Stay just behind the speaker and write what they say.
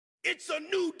It's a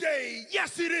new day.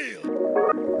 Yes, it is.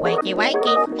 Wakey,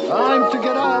 wakey. Time to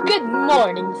get up. Good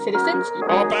morning, citizens.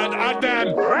 Open and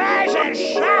then Rise and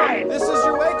shine! This is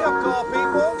your wake-up call,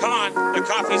 people. come on, the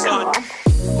coffee's on.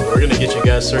 We're going to get you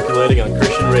guys circulating on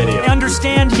Christian radio. I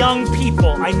understand young people.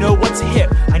 I know what's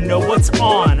hip. I know what's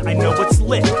on. I know what's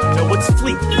lit. I know what's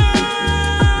fleet.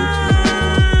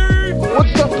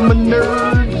 What's up, my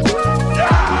nerds?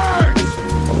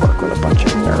 I work with a bunch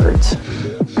of nerds.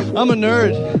 I'm a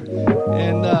nerd,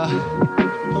 and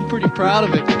I'm pretty proud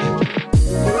of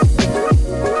it.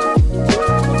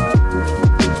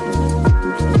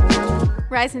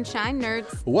 Rise and shine,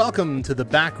 nerds. Welcome to the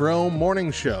Back Row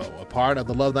Morning Show, a part of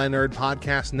the Love Thy Nerd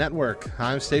podcast network.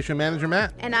 I'm station manager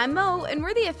Matt. And I'm Mo, and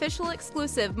we're the official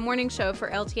exclusive morning show for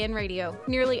LTN Radio.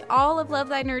 Nearly all of Love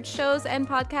Thy Nerd shows and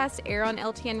podcasts air on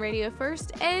LTN Radio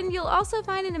first, and you'll also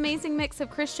find an amazing mix of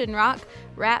Christian rock,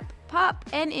 rap, pop,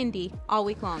 and indie all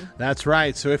week long. That's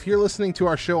right. So if you're listening to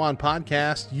our show on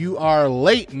podcast, you are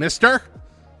late, mister.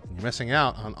 You're missing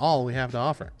out on all we have to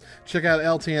offer. Check out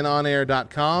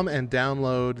LTNOnAir.com and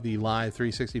download the Live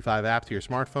 365 app to your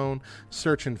smartphone.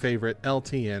 Search and favorite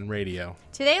LTN Radio.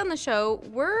 Today on the show,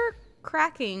 we're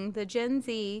cracking the Gen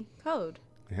Z code.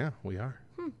 Yeah, we are.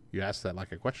 You asked that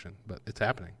like a question, but it's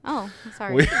happening. Oh, I'm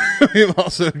sorry. We've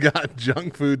also got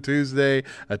Junk Food Tuesday,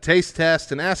 a taste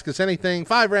test, and Ask Us Anything,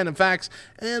 5 random facts,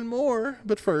 and more.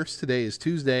 But first, today is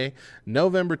Tuesday,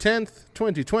 November 10th,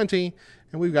 2020,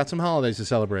 and we've got some holidays to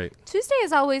celebrate. Tuesday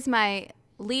is always my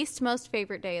most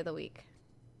favorite day of the week.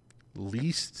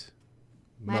 Least?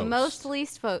 My most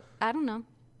least I don't know.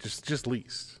 Just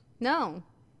least. No.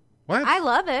 What? I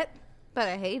love it, but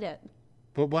I hate it.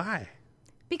 But why?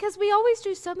 Because we always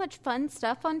do so much fun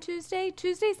stuff on Tuesday.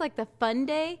 Tuesday's like the fun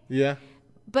day. Yeah.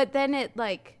 But then it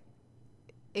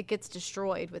gets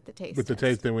destroyed with the taste With the test.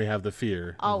 taste, then we have the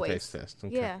fear Always. of the taste test.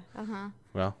 Okay. Yeah, uh-huh.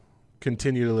 Well,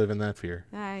 continue to live in that fear.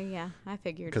 Yeah, I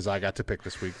figured. Because I got to pick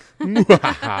this week.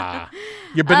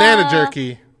 Your banana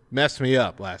jerky messed me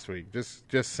up last week.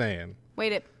 Just saying.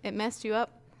 Wait, it messed you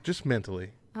up? Just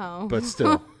mentally. Oh. But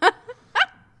still.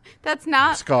 That's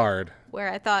not Scarred. where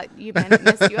I thought you meant it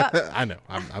messed you up. I know.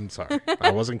 I'm sorry. I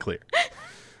wasn't clear.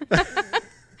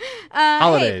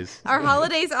 Holidays. Hey, our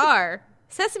holidays are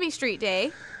Sesame Street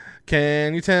Day.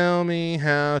 Can you tell me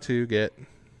how to get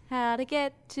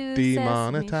to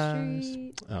demonetized? Sesame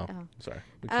Street. Oh, sorry.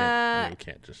 We can't, we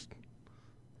can't just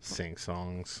sing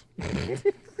songs.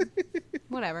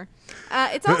 Whatever.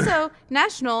 It's also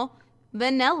National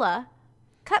Vanilla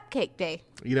Cupcake Day.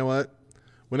 You know what?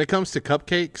 When it comes to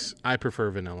cupcakes, I prefer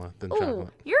vanilla than Ooh, chocolate.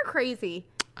 you're crazy.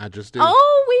 I just do.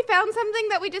 Oh, we found something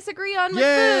that we disagree on with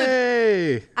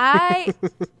food. Yay!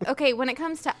 Okay, when it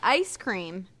comes to ice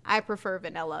cream, I prefer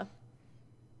vanilla.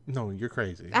 No, you're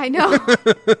crazy. I know.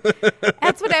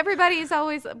 That's what everybody's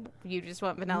always, you just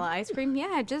want vanilla ice cream? Yeah,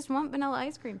 I just want vanilla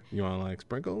ice cream. You want to like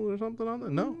sprinkle or something on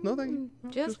it? No, thank you. No,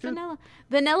 Just good. vanilla.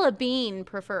 Vanilla bean,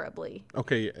 preferably.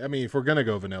 Okay, I mean, if we're gonna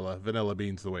go vanilla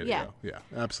bean's the way to Yeah. go. Yeah,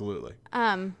 absolutely.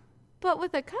 But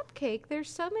with a cupcake, there's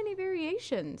so many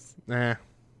variations. Nah.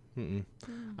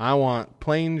 I want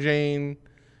plain Jane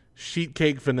sheet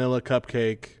cake vanilla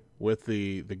cupcake with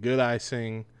the good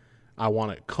icing. I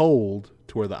want it cold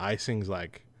to where the icing's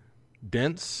like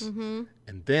dense, and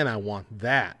then I want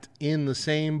that in the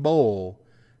same bowl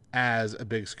as a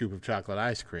big scoop of chocolate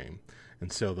ice cream.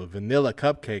 And so the vanilla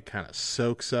cupcake kind of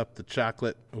soaks up the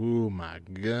chocolate. Ooh, my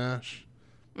gosh.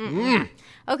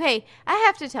 Okay, I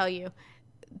have to tell you,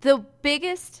 the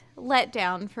biggest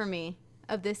letdown for me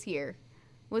of this year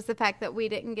was the fact that we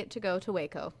didn't get to go to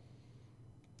Waco.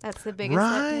 That's the biggest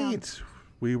letdown. Right.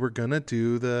 We were going to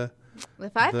do the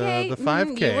 5K. The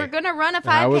 5K. You were going to run a 5K,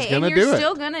 I was gonna and you're do it.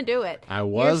 still going to do it. I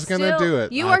was going to do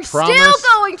it. You I are still promised-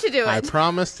 going to do it. I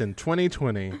promised in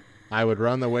 2020 I would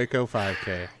run the Waco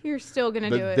 5K. You're still going to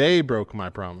do But it. they broke my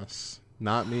promise,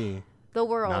 not me. The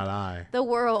world. Not I. The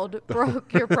world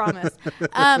broke your promise.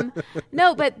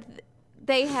 No, but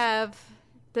they have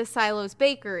the Silo's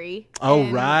Bakery. Oh,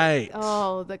 and- right.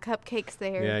 Oh, the cupcakes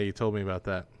there. Yeah, you told me about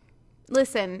that.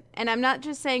 Listen, and I'm not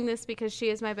just saying this because she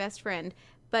is my best friend,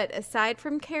 but aside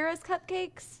from Kara's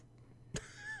cupcakes,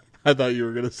 I thought you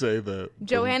were going to say the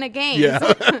Joanna Gaines. Yeah.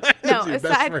 No, Your best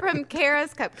aside friend. from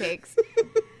Kara's cupcakes,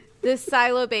 the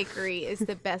Silo Bakery is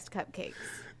the best cupcakes.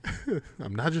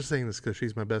 I'm not just saying this because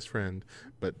she's my best friend,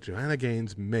 but Joanna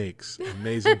Gaines makes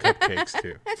amazing cupcakes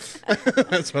too.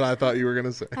 That's what I thought you were going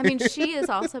to say. I mean, she is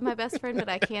also my best friend, but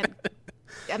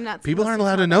I'm not. People supposed aren't to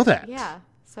allowed tell to know that. Yeah.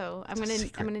 So I'm It's a gonna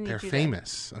secret. I'm gonna need They're you.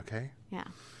 famous, okay? Yeah.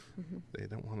 They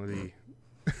don't want to be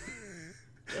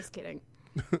Just kidding.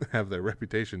 have their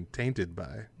reputation tainted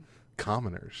by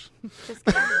commoners. Just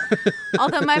kidding.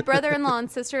 Although my brother-in-law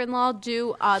and sister-in-law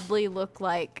do oddly look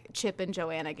like Chip and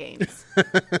Joanna Gaines.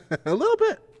 A little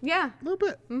bit. Yeah. A little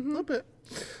bit. A little bit.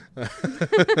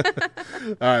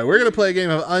 All right, we're going to play a game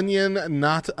of Onion,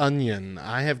 Not Onion.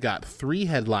 I have got 3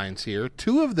 headlines here.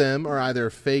 2 of them are either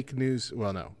fake news.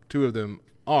 Well, no. 2 of them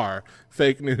are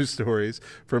fake news stories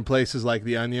from places like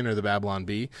The Onion or the Babylon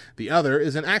Bee. The other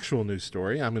is an actual news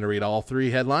story. I'm going to read all 3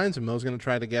 headlines, and Mo's going to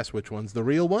try to guess which one's the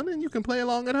real one, and you can play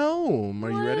along at home.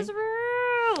 Are you ready? What is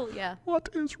real? Yeah. What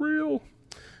is real?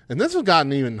 And this has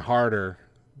gotten even harder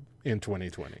in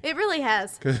 2020. It really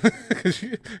has.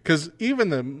 Because even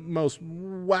the most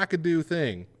wackadoo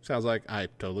thing sounds like I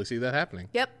totally see that happening.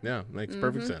 Yep. Yeah, makes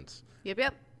perfect sense.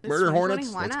 Yep. It's Murder 2020,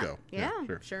 hornets, why let's not? go. Yeah,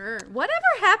 Yeah, sure. Whatever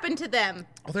happened to them?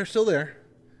 Oh, they're still there.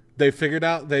 They figured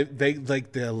out they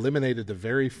eliminated the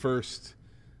very first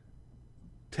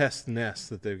test nest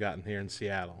that they've gotten here in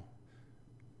Seattle.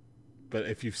 But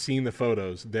if you've seen the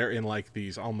photos, they're in like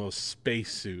these almost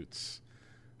space suits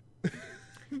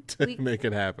to make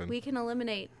it happen. We can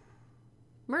eliminate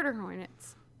murder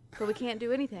hornets, but we can't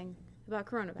do anything about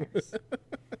coronavirus.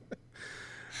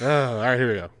 All right, here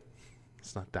we go.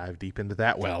 Let's not dive deep into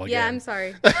that well again. Yeah, I'm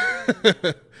sorry.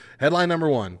 Headline number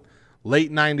 1.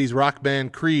 Late 90s rock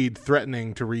band Creed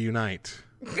threatening to reunite.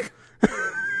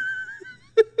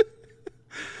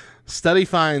 Study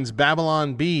finds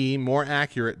Babylon Bee more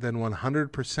accurate than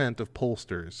 100% of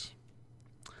pollsters.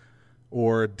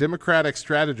 Or Democratic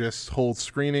strategists hold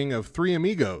screening of 3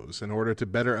 Amigos in order to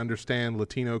better understand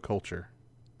Latino culture.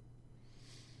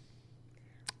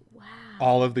 Wow.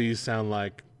 All of these sound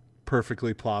like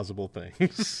perfectly plausible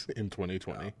things in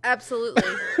 2020. Absolutely.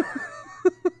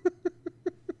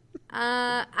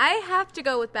 I have to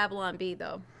go with Babylon Bee,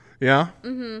 though. Yeah?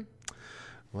 Mm-hmm.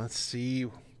 Let's see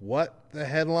what the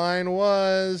headline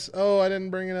was. Oh, I didn't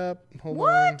bring it up. Hold on.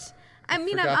 What? I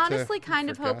mean, I'm Forgot to- honestly kind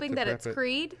of forgot hoping to that prep it's it.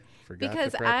 Creed Forgot to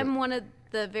because prep I'm it. one of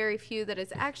the very few that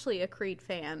is actually a Creed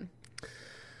fan.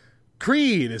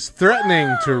 Creed is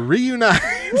threatening to reunite.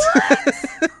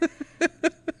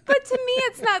 But to me,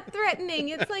 it's not threatening.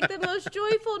 It's like the most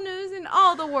joyful news in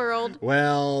all the world.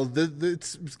 Well,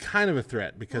 it's kind of a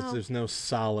threat because there's no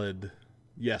solid,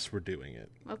 yes, we're doing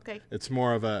it. Okay. It's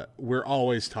more of a, we're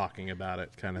always talking about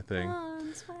it kind of thing. Oh,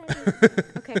 I'm sweating.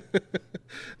 Okay.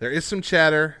 There is some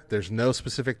chatter. There's no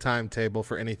specific timetable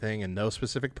for anything and no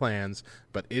specific plans,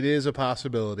 but it is a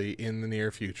possibility in the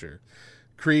near future.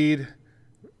 Creed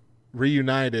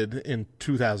reunited in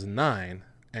 2009,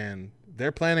 and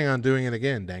they're planning on doing it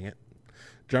again, dang it.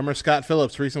 Drummer Scott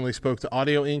Phillips recently spoke to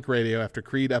Audio Inc. Radio after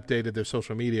Creed updated their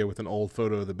social media with an old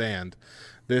photo of the band.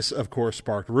 This, of course,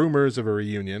 sparked rumors of a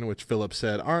reunion, which Phillips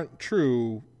said aren't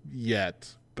true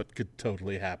yet, but could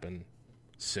totally happen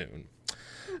soon.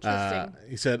 Interesting.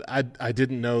 He said, I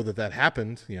didn't know that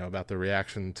happened, about the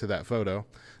reaction to that photo.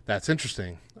 That's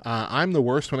interesting. I'm the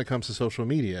worst when it comes to social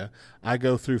media. I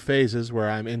go through phases where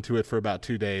I'm into it for about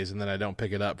 2 days and then I don't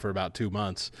pick it up for about 2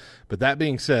 months. But that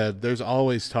being said, there's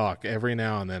always talk every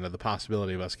now and then of the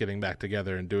possibility of us getting back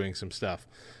together and doing some stuff.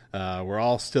 We're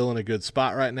all still in a good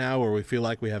spot right now where we feel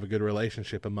like we have a good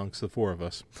relationship amongst the 4 of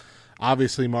us.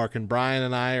 Obviously, Mark and Brian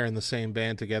and I are in the same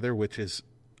band together, which is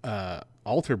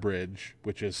Alter Bridge,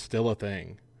 which is still a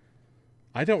thing.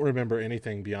 I don't remember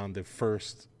anything beyond the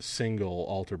first single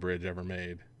Alter Bridge ever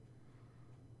made.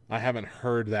 I haven't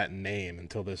heard that name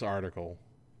until this article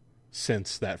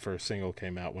since that first single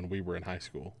came out when we were in high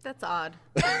school. That's odd.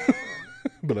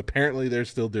 But apparently they're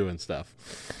still doing stuff.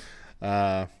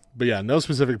 But yeah, no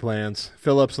specific plans.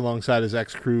 Phillips, alongside his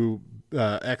ex-Creed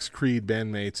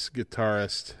bandmates,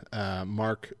 guitarist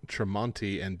Mark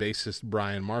Tremonti and bassist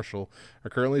Brian Marshall, are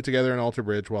currently together in Alter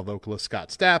Bridge, while vocalist Scott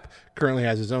Stapp currently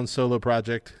has his own solo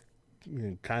project,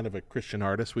 kind of a Christian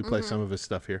artist. We play some of his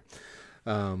stuff here.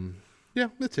 Yeah,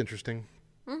 it's interesting.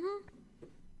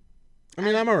 I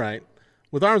mean, I'm all right.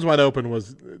 With Arms Wide Open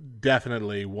was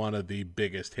definitely one of the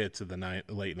biggest hits of the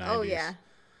late 90s. Oh, yeah.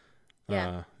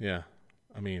 Yeah. Yeah.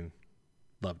 I mean,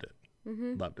 loved it.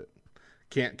 Loved it.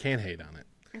 Can't hate on it.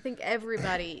 I think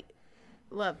everybody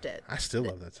loved it. I still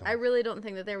love that song. I really don't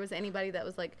think that there was anybody that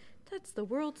was like, that's the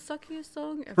world's suckiest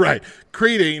song ever. Right.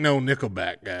 Creed ain't no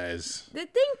Nickelback, guys.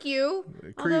 Thank you.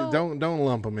 Creed, Although, don't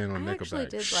lump them in with I Nickelback. actually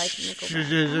did like Nickelback.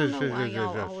 I don't know why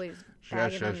y'all always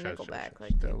bagging on Nickelback.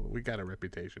 Like, we got a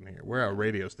reputation here. We're a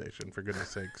radio station, for goodness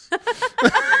sakes.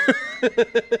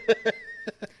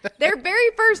 their very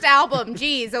first album,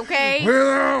 geez, okay?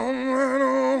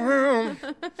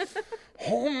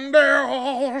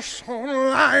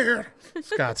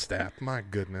 Scott Stapp, my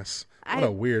goodness. What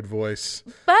a weird voice.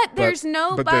 But there's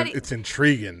nobody. But it's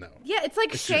intriguing, though. Yeah, it's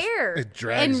like It's Cher just- it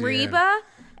drags and you in. Reba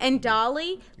and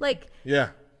Dolly, like, Yeah.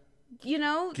 you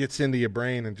know, Gets into your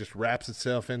brain and just wraps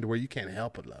itself into where you can't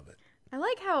help but love it. I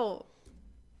like how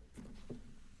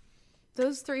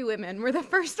those three women were the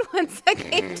first ones that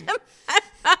came to my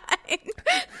mind.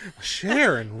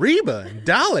 Cher and Reba and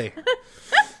Dolly.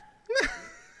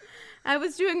 I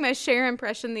was doing my Cher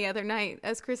impression the other night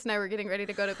as Chris and I were getting ready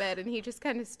to go to bed, and he just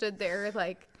kind of stood there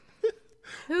like,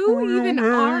 who even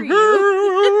are you?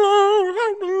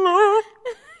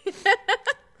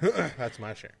 That's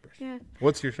my Cher impression. Yeah.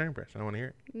 What's your Cher impression? I want to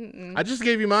hear it. I just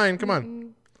gave you mine. Come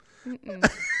on. No.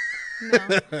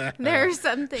 There are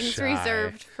some things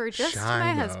reserved for just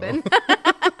my husband.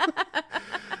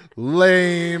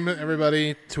 Lame.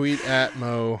 Everybody tweet at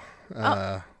Mo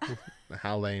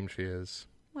how lame she is.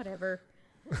 Whatever.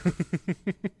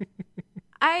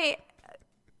 I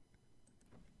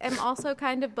am also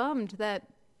kind of bummed that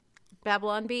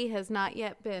Babylon Bee has not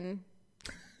yet been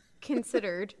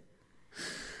considered.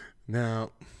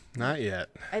 No, not yet.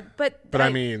 But I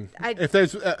mean, if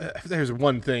there's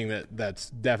one thing that's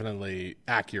definitely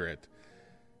accurate,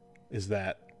 is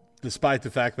that despite the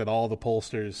fact that all the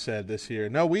pollsters said this year,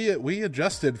 no, we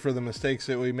adjusted for the mistakes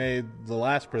that we made the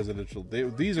last presidential.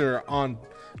 These are on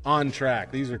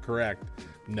track. These are correct.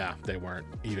 No, they weren't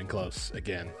even close.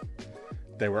 Again,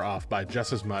 they were off by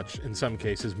just as much, in some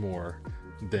cases more,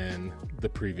 than the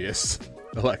previous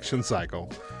election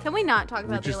cycle. Can we not talk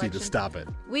about the election? We just need to stop it.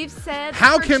 We've said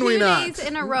How for can 2 we not? days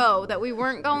in a row that we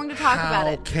weren't going to talk about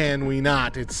it. How can we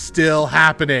not? It's still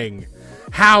happening.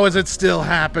 How is it still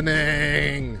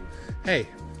happening? Hey,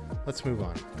 let's move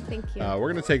on. Thank you.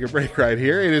 We're going to take a break right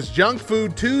here. It is Junk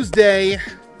Food Tuesday.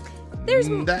 There's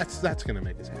that's going to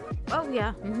make us happy. Oh,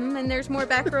 yeah. Mm-hmm. And there's more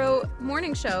Back Row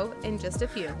Morning Show in just a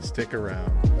few. Stick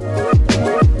around.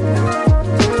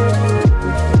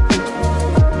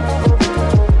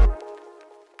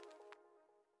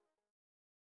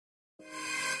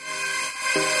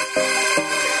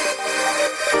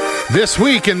 This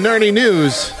week in Nerdy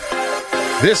News,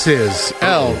 this is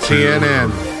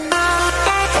LTNN.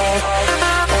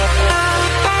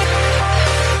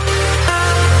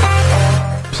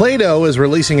 Play-Doh is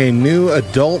releasing a new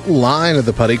adult line of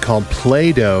the putty called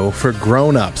Play-Doh for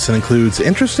grown-ups and includes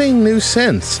interesting new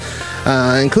scents,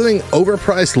 including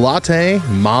overpriced latte,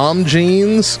 mom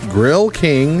jeans, Grill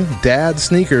King, dad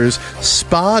sneakers,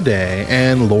 spa day,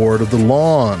 and Lord of the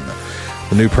Lawn.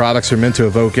 The new products are meant to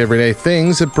evoke everyday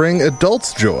things that bring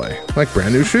adults joy, like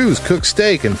brand new shoes, cooked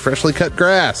steak, and freshly cut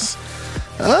grass.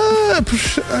 I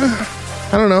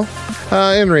don't know.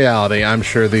 In reality, I'm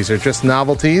sure these are just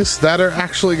novelties that are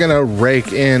actually going to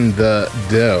rake in the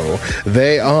dough.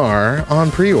 They are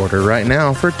on pre-order right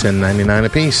now for $10.99 a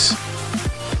piece.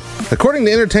 According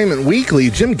to Entertainment Weekly,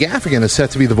 Jim Gaffigan is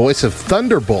set to be the voice of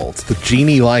Thunderbolt, the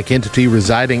genie-like entity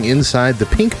residing inside the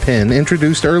pink pen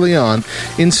introduced early on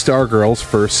in Stargirl's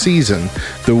first season.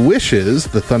 The wishes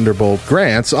the Thunderbolt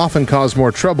grants often cause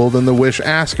more trouble than the wish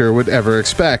asker would ever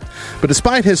expect. But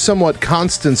despite his somewhat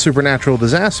constant supernatural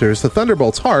disasters, the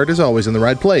Thunderbolt's heart is always in the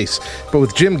right place. But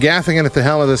with Jim Gaffigan at the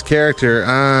helm of this character,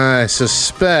 I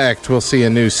suspect we'll see a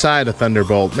new side of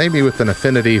Thunderbolt, maybe with an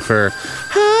affinity for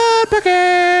Hot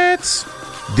Pockets.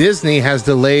 Disney has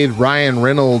delayed Ryan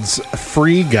Reynolds'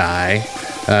 Free Guy.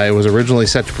 It was originally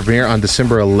set to premiere on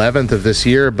December 11th of this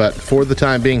year, but for the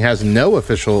time being has no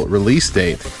official release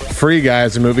date. Free Guy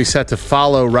is a movie set to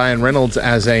follow Ryan Reynolds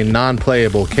as a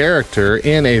non-playable character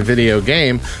in a video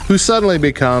game who suddenly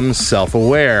becomes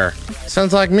self-aware.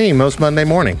 Sounds like me most Monday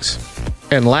mornings.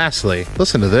 And lastly,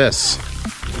 listen to this.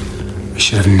 I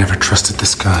should have never trusted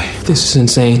this guy. This is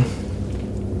insane.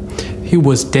 He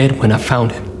was dead when I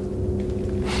found him.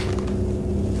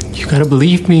 You gotta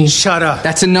believe me. Shut up.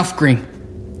 That's enough, Green.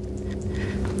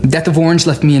 The death of Orange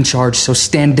left me in charge, so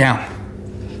stand down.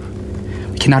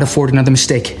 We cannot afford another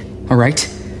mistake, all right?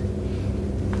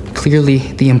 Clearly,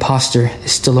 the imposter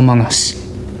is still among us.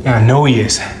 Yeah, I know he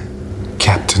is.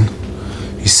 Captain,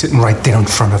 he's sitting right there in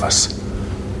front of us.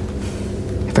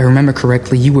 If I remember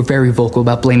correctly, you were very vocal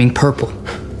about blaming Purple.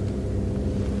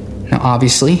 Now,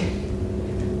 obviously,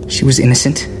 she was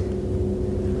innocent.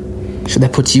 So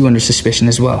that puts you under suspicion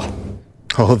as well.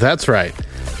 Oh, that's right.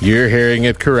 You're hearing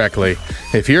it correctly.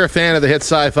 If you're a fan of the hit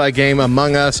sci-fi game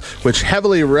Among Us, which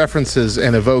heavily references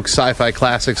and evokes sci-fi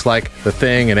classics like The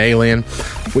Thing and Alien,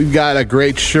 we've got a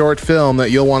great short film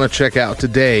that you'll want to check out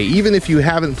today. Even if you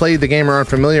haven't played the game or aren't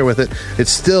familiar with it,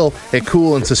 it's still a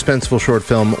cool and suspenseful short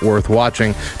film worth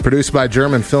watching. Produced by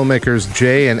German filmmakers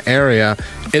Jay and Aria,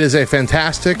 it is a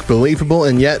fantastic, believable,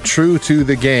 and yet true to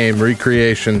the game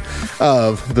recreation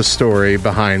of the story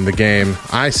behind the game.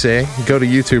 I say, go to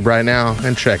YouTube right now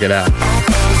and check it out.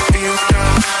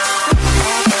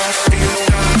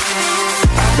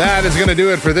 That is going to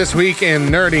do it for this week in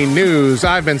Nerdy News.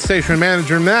 I've been Station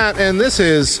Manager Matt, and this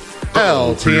is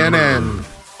LTNN.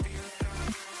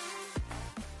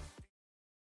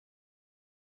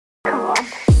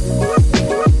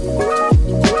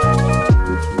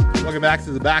 Welcome back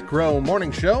to the Back Row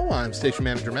Morning Show. I'm Station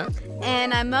Manager Matt.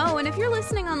 And I'm Mo, and if you're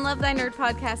listening on Love Thy Nerd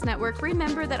Podcast Network,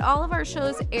 remember that all of our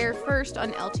shows air first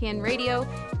on LTN Radio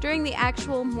during the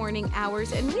actual morning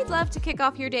hours, and we'd love to kick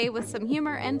off your day with some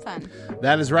humor and fun.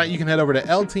 That is right. You can head over to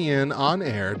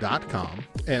ltnonair.com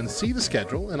and see the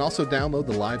schedule, and also download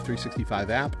the Live 365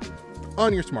 app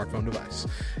on your smartphone device.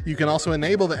 You can also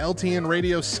enable the LTN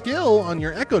Radio skill on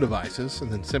your Echo devices,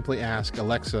 and then simply ask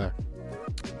Alexa,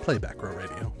 play Back Row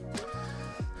Radio.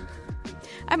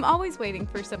 I'm always waiting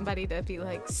for somebody to be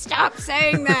like, stop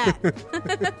saying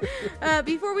that.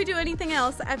 Before we do anything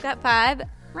else, I've got 5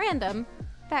 random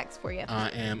facts for you. I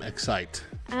am excited.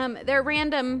 They're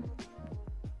random,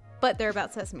 but they're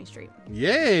about Sesame Street.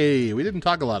 Yay! We didn't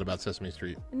talk a lot about Sesame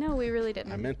Street. No, we really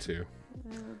didn't. I meant to.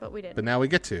 But we didn't. But now we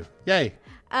get to. Yay!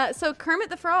 So Kermit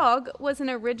the Frog was an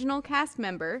original cast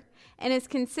member and is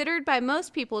considered by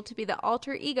most people to be the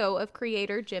alter ego of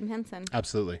creator Jim Henson.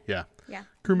 Absolutely, yeah. Yeah.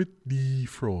 Kermit the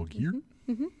Frog here.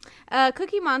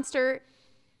 Cookie Monster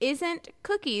isn't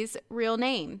Cookie's real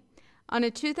name. On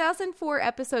a 2004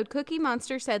 episode, Cookie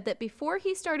Monster said that before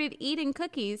he started eating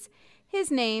cookies, his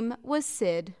name was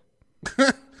Sid.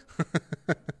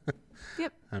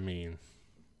 Yep. I mean,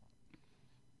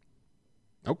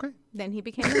 okay. Then he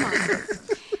became a monster.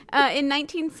 In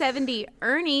 1970,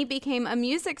 Ernie became a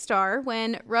music star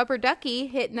when Rubber Ducky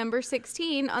hit number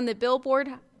 16 on the Billboard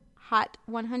Hot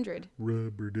 100.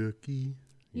 Rubber Ducky,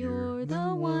 you're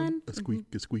the one. A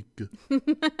squeak, a squeak.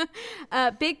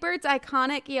 Big Bird's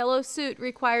iconic yellow suit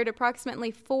required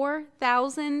approximately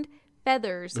 4,000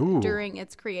 feathers during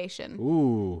its creation.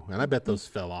 Ooh, and I bet those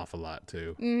fell off a lot,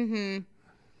 too. Mm-hmm.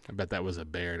 I bet that was a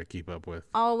bear to keep up with.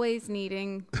 Always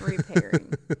needing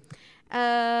repairing.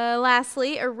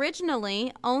 Lastly,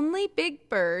 originally, only Big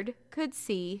Bird could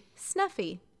see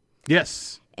Snuffy.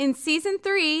 Yes. In season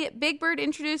 3, Big Bird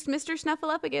introduced Mr.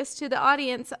 Snuffleupagus to the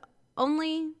audience,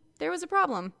 only there was a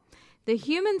problem. The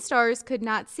human stars could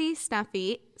not see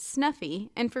Snuffy,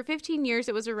 and for 15 years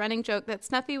it was a running joke that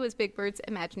Snuffy was Big Bird's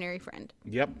imaginary friend.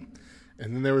 Yep.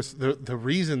 And then there was the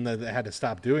reason that they had to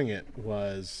stop doing it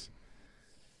was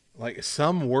like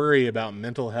some worry about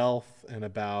mental health and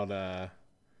about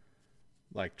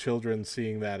like children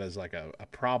seeing that as like a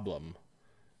problem.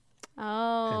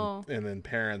 Oh. And then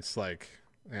parents like,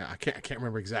 yeah, I can't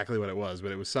remember exactly what it was,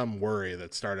 but it was some worry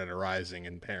that started arising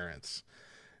in parents.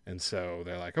 And so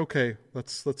they're like, okay,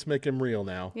 let's make him real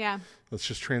now. Yeah. Let's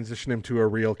just transition him to a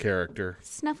real character.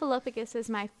 Snuffleupagus is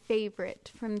my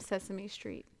favorite from Sesame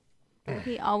Street.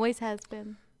 He always has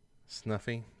been.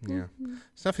 Snuffy? Yeah. Mm-hmm.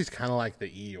 Snuffy's kind of like the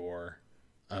Eeyore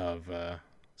of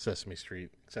Sesame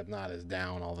Street, except not as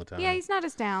down all the time. Yeah, he's not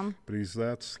as down. But he's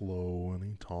that slow, and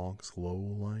he talks slow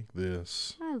like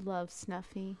this. I love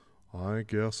Snuffy. I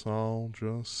guess I'll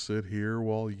just sit here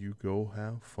while you go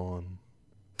have fun.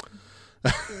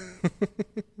 All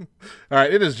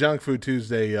right, it is Junk Food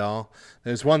Tuesday, y'all.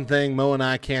 There's one thing Mo and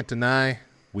I can't deny.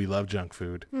 We love junk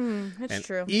food. That's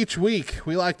true. Each week,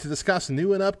 we like to discuss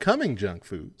new and upcoming junk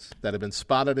foods that have been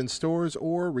spotted in stores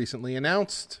or recently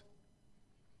announced.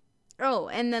 Oh,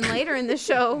 and then later in the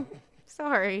show,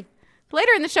 later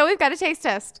in the show, we've got a taste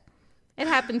test. It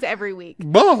happens every week.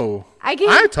 Whoa. I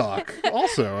talk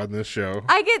also on this show.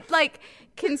 I get like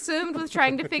consumed with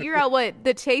trying to figure out what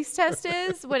the taste test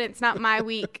is when it's not my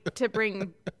week to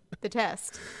bring the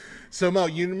test. So Mo,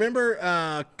 you remember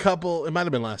it might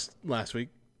have been last week,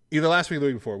 either last week or the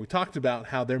week before, we talked about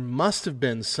how there must have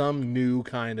been some new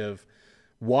kind of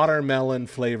watermelon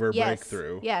flavor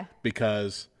breakthrough. Yeah.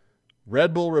 Because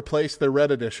Red Bull replaced their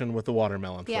Red Edition with the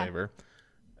watermelon flavor.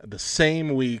 The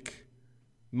same week,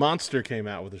 Monster came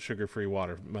out with a sugar-free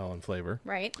watermelon flavor.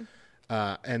 Right.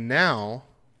 And now,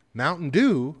 Mountain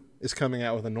Dew is coming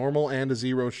out with a normal and a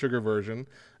zero sugar version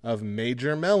of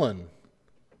Major Melon.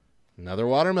 Another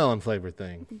watermelon flavor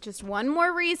thing. Just one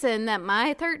more reason that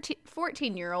my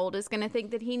 14-year-old is going to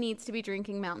think that he needs to be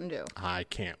drinking Mountain Dew. I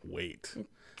can't wait.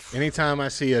 Anytime I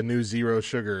see a new zero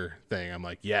sugar thing, I'm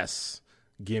like, yes,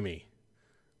 gimme.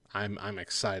 I'm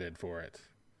excited for it.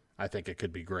 I think it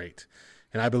could be great.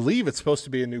 And I believe it's supposed to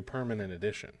be a new permanent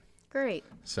edition. Great.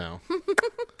 So,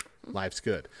 life's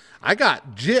good. I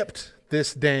got gypped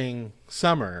this dang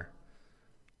summer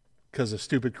because of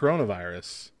stupid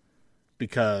coronavirus.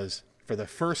 Because for the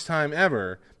first time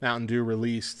ever, Mountain Dew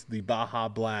released the Baja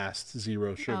Blast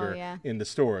Zero Sugar into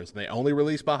stores. They only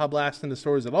released Baja Blast into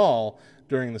stores at all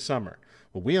during the summer.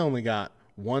 Well, we only got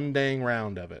one dang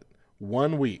round of it.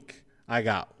 1 week. I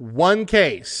got 1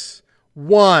 case.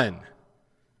 1.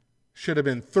 Should have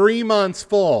been 3 months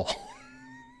full.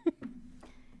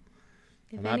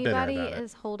 If anybody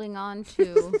is holding on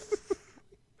to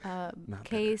a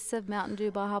case of Mountain Dew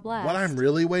Baja Blast. What I'm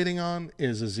really waiting on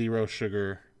is a 0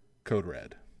 sugar Code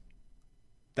Red.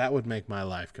 That would make my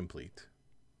life complete.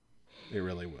 It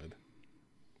really would.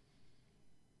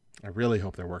 I really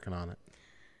hope they're working on it.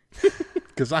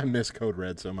 Because I miss Code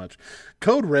Red so much.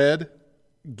 Code Red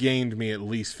gained me at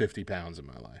least 50 pounds in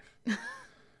my life.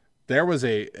 There was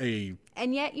a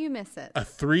and yet you miss it. A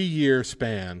 3-year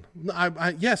span.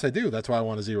 Yes, I do. That's why I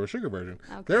want a 0 sugar version.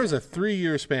 Okay. There was a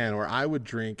 3-year span where I would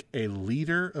drink a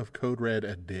liter of Code Red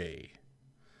a day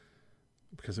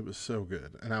because it was so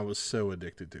good, and I was so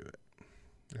addicted to it,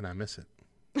 and I miss it.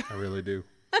 I really do.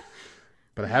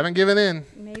 But I haven't given in.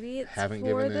 Maybe it's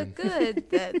for the good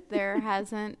that there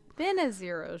hasn't been a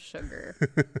 0 sugar.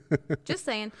 Just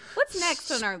saying. What's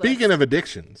next on our list? Speaking of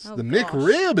addictions, the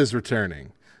McRib is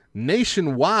returning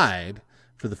nationwide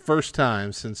for the first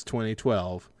time since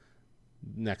 2012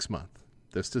 next month,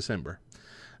 this December.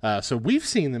 So we've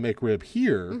seen the McRib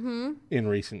here in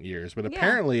recent years, but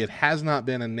apparently it has not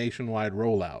been a nationwide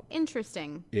rollout.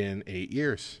 Interesting. In 8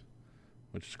 years,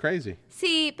 which is crazy.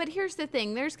 See, but here's the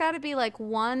thing. There's got to be like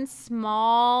one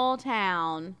small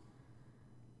town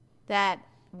that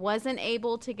wasn't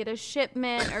able to get a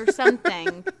shipment or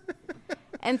something.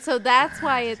 And so that's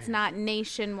why it's not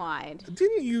nationwide.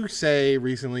 Didn't you say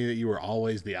recently that you were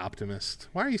always the optimist?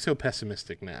 Why are you so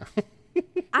pessimistic now?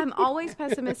 I'm always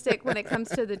pessimistic when it comes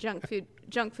to the junk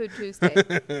food Tuesday.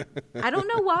 I don't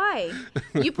know why.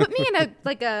 You put me in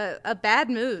a bad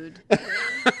mood.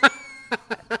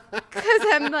 Because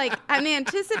I'm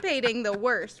anticipating the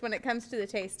worst when it comes to the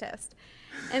taste test.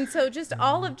 And so just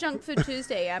all of Junk Food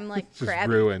Tuesday, I'm like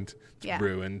grabbing. Ruined. It's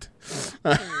ruined.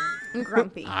 I'm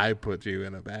grumpy. I put you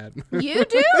in a bad mood. You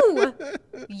do.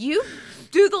 You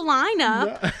do the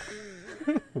lineup.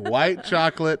 White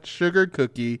chocolate, sugar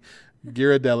cookie,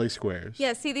 Ghirardelli squares.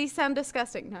 Yeah, see, these sound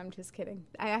disgusting. No, I'm just kidding.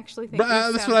 I actually think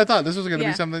that's what I thought. This was going to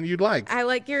be something you'd like. I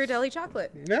like Ghirardelli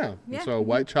chocolate. Yeah. So a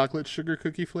white chocolate sugar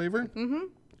cookie flavor. Mm-hmm.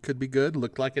 Could be good.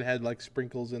 Looked like it had like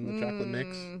sprinkles in the chocolate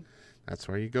mix. That's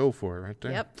where you go for it right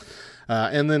there. Yep.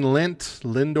 And then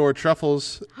Lindor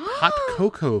Truffles hot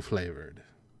cocoa flavored.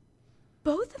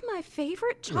 Both of my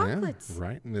favorite chocolates. Yeah,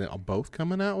 right. And they're both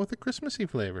coming out with a Christmassy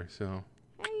flavor. So,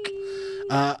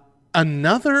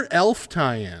 another Elf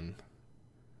tie-in,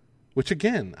 which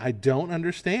again, I don't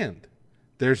understand.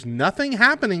 There's nothing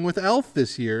happening with Elf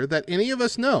this year that any of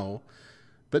us know,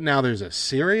 but now there's a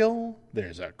cereal,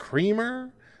 there's a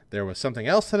creamer, there was something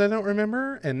else that I don't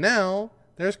remember, and now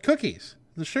there's cookies,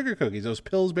 the sugar cookies, those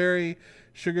Pillsbury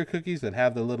sugar cookies that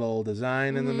have the little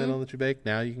design in the middle that you bake.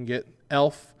 Now you can get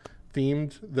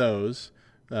Elf-themed those.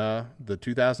 The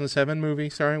 2007 movie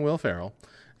starring Will Ferrell,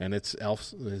 and it's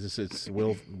Elf's. It's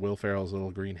Will Ferrell's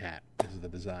little green hat is the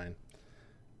design.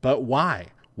 But why?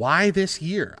 Why this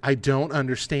year? I don't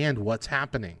understand what's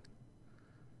happening.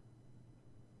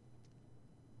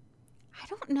 I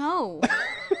don't know.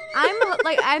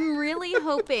 I'm really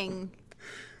hoping.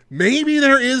 Maybe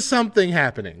there is something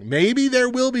happening. Maybe there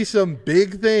will be some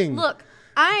big thing. Look,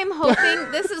 I am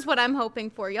hoping. This is what I'm hoping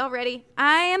for. Y'all ready?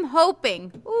 I am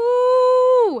hoping.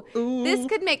 Ooh. This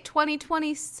could make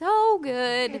 2020 so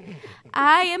good.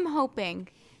 I am hoping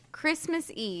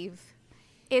Christmas Eve,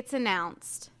 it's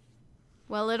announced.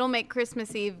 Well, it'll make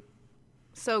Christmas Eve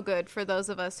so good for those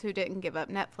of us who didn't give up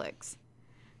Netflix.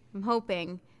 I'm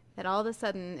hoping that all of a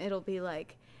sudden it'll be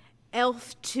like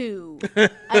Elf 2, a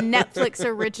Netflix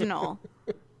original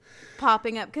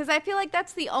popping up, because I feel like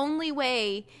that's the only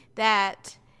way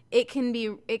that it can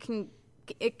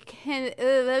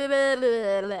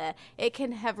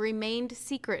have remained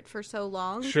secret for so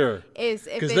long. Sure, is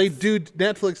because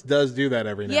Netflix does do that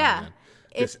every now and then.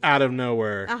 It's out of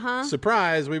nowhere.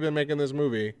 Surprise! We've been making this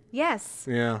movie. Yes.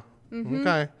 Yeah. Mm-hmm.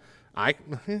 Okay.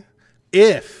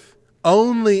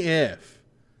 Only if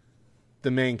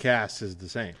the main cast is the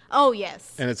same. Oh,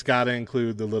 yes. And it's got to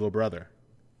include the little brother.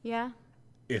 Yeah.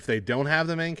 If they don't have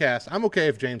the main cast, I'm okay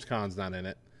if James Caan's not in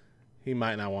it. He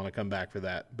might not want to come back for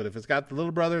that. But if it's got the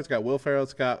little brother, it's got Will Ferrell,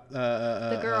 it's got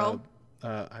the girl.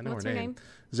 I know What's her her name.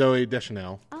 Zooey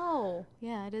Deschanel. Oh,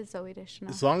 yeah, it is Zooey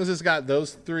Deschanel. As long as it's got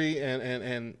those three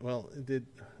and well, did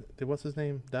what's his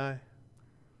name die?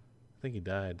 I think he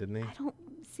died, didn't he? I don't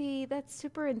see. That's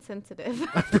super insensitive.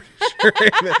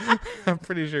 I'm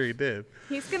pretty sure he did.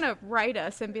 He's gonna write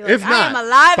us and be like, if not, "I am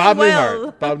alive Bob and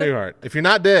well." Bob Newhart. If you're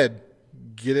not dead,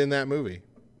 get in that movie.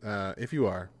 If you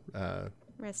are,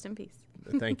 rest in peace.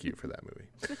 Thank you for that movie.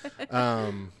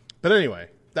 But anyway,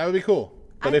 that would be cool.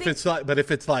 But if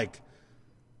it's like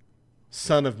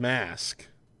Son of Mask,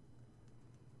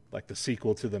 like the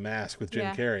sequel to The Mask with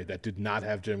Jim Carrey, that did not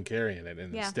have Jim Carrey in it,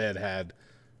 and instead had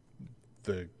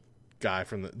the guy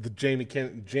from the Jamie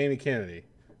Kennedy.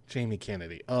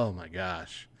 Oh my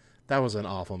gosh, that was an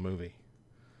awful movie.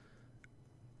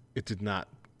 It did not.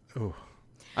 Oh,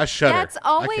 I shudder. That's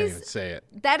always, I can't even say it.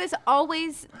 That is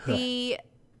always the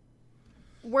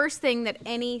worst thing that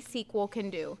any sequel can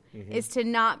do, is to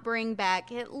not bring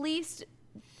back at least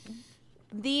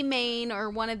the main or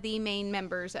one of the main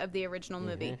members of the original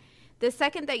movie. The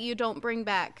second that you don't bring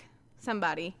back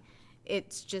somebody,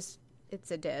 it's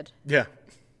a dead. Yeah.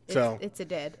 It's a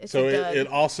dead. It's so a dud. it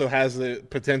also has the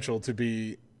potential to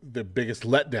be the biggest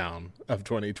letdown of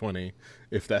 2020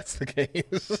 if that's the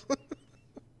case.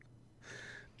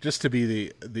 Just to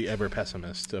be the ever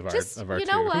pessimist of our you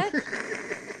know what?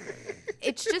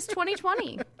 It's just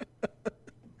 2020.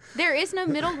 There is no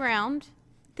middle ground.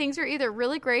 Things are either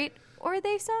really great or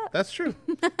they suck. That's true.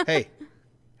 Hey,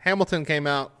 Hamilton came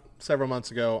out several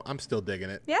months ago. I'm still digging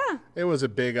it. Yeah. It was a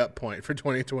big up point for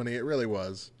 2020. It really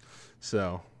was.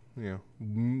 So,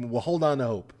 we'll hold on to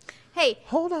hope. Hey.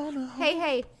 Hold on to hope.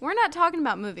 Hey. We're not talking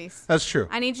about movies. That's true.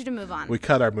 I need you to move on. We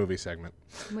cut our movie segment.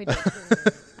 We did.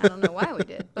 I don't know why we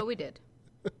did, but we did.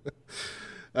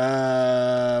 Where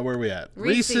are we at?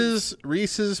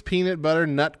 Reese's peanut butter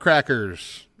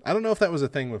nutcrackers. I don't know if that was a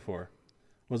thing before.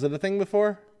 Was it a thing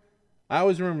before? I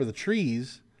always remember the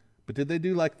trees, but did they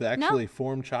do like the actually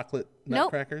formed chocolate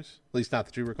nutcrackers? At least not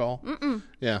that you recall. Mm-mm.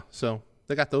 Yeah, so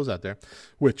they got those out there,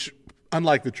 which,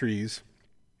 unlike the trees,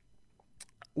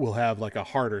 will have like a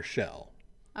harder shell.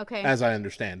 Okay. As I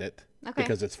understand it. Okay.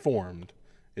 Because it's formed.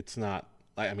 It's not,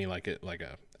 like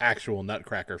a actual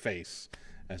nutcracker face,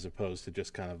 as opposed to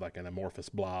just kind of like an amorphous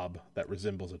blob that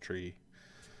resembles a tree.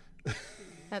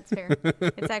 That's fair.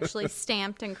 It's actually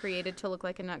stamped and created to look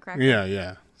like a nutcracker. Yeah.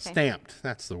 Okay. Stamped.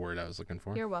 That's the word I was looking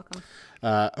for. You're welcome.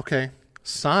 Okay.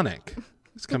 Sonic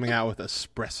is coming out with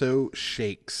espresso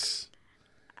shakes.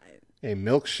 A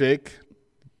milkshake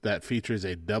that features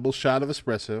a double shot of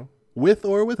espresso with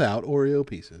or without Oreo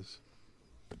pieces.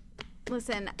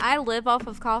 Listen, I live off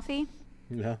of coffee.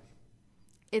 Yeah.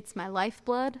 It's my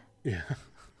lifeblood. Yeah.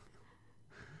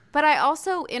 But I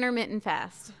also intermittent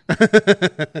fast.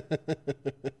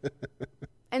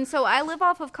 And so I live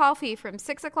off of coffee from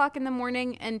 6 o'clock in the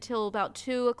morning until about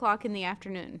 2 o'clock in the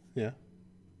afternoon. Yeah.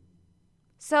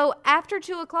 So after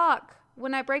 2 o'clock,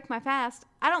 when I break my fast,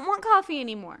 I don't want coffee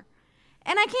anymore.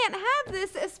 And I can't have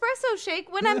this espresso shake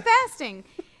when I'm fasting,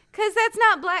 because that's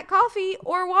not black coffee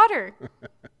or water.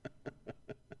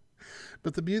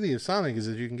 But the beauty of Sonic is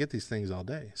that you can get these things all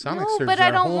day. Sonic no, serves but I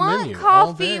our don't whole want menu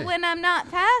coffee all day. when I'm not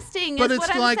fasting. But is it's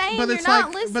what like, I'm saying. but it's You're not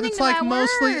like, listening but it's to like my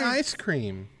mostly words. ice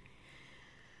cream.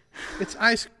 It's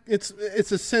ice. It's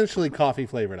essentially coffee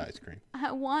flavored ice cream.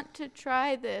 I want to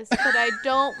try this, but I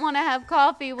don't want to have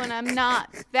coffee when I'm not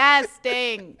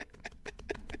fasting.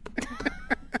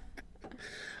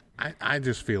 I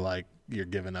just feel like you're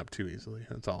giving up too easily.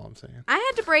 That's all I'm saying. I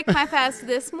had to break my fast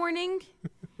this morning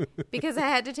because I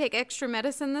had to take extra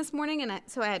medicine this morning, and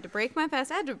so I had to break my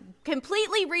fast. I had to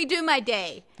completely redo my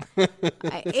day.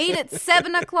 I ate at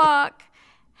 7 o'clock,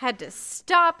 had to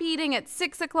stop eating at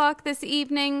 6 o'clock this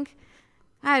evening.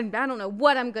 I don't know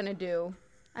what I'm going to do.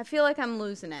 I feel like I'm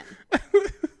losing it.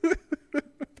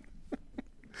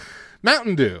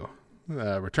 Mountain Dew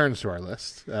returns to our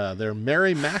list. Their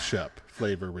Merry Mashup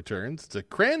flavor returns. It's a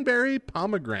cranberry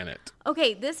pomegranate.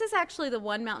 Okay, this is actually the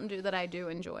one Mountain Dew that I do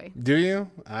enjoy. Do you?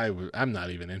 I'm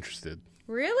not even interested.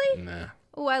 Really? Nah.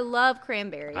 Oh, I love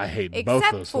cranberry. I hate both those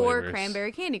Except for flavors.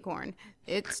 cranberry candy corn.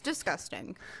 It's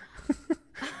disgusting.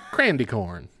 Crandy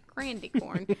corn. Candy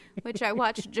corn, which I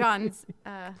watched John's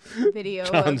video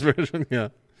John's of, version, yeah.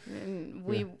 and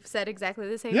we said exactly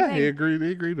the same Yeah, thing. he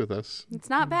agreed with us. It's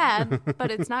not bad,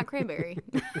 but it's not cranberry.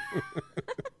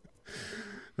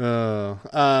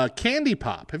 Candy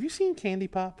Pop. Have you seen Candy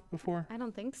Pop before? I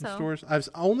don't think in so. stores? I've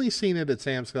only seen it at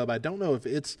Sam's Club. I don't know if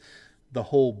it's the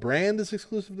whole brand is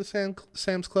exclusive to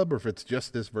Sam's Club or if it's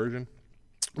just this version.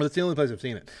 But it's the only place I've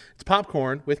seen it. It's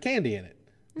popcorn with candy in it.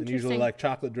 And usually like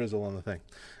chocolate drizzle on the thing.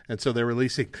 And so they're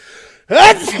releasing...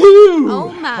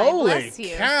 Oh my, Holy bless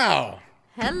you. cow.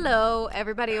 Hello,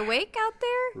 everybody awake out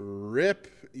there? Rip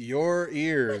your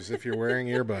ears if you're wearing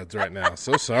earbuds right now.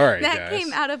 So sorry, That guys.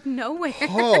 came out of nowhere.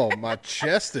 Oh, my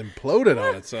chest imploded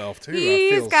on itself, too.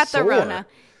 He's got the sore. Rona.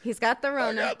 He's got the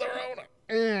Rona. I got the Rona.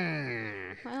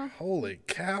 Well, holy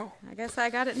cow. I guess I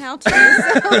got it now, too.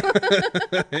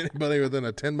 So. Anybody within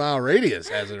a 10-mile radius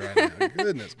has it right now.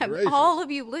 Goodness gracious. All of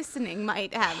you listening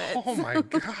might have it. Oh, my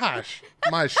gosh.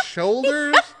 My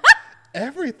shoulders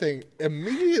Everything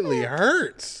immediately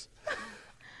hurts.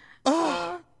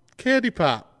 Oh, candy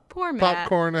pop. Poor Matt.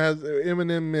 Popcorn has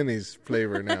M&M Minis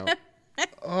flavor now.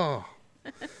 Oh.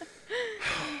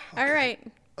 All right.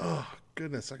 Oh,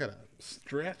 goodness. I got to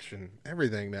stretch and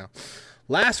everything now.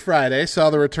 Last Friday saw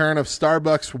the return of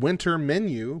Starbucks winter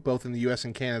menu, both in the U.S.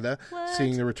 and Canada,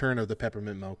 seeing the return of the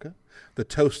peppermint mocha, the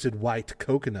toasted white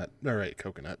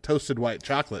toasted white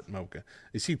chocolate mocha.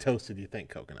 You see toasted, you think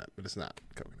coconut, but it's not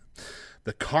coconut.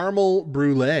 The caramel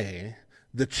brulee,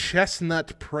 the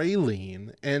chestnut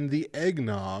praline, and the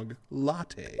eggnog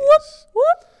lattes. Whoop,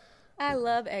 whoop. I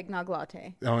love eggnog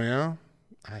latte. Oh, yeah?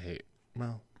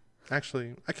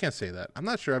 Actually, I can't say that. I'm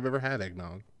not sure I've ever had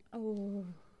eggnog. Oh.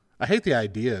 I hate the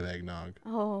idea of eggnog.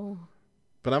 Oh.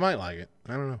 But I might like it.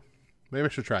 I don't know. Maybe I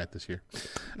should try it this year.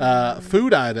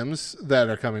 Food items that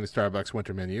are coming to Starbucks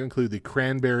winter menu include the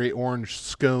cranberry orange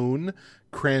scone,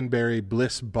 cranberry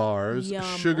bliss bars, Yum.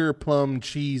 sugar plum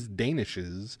cheese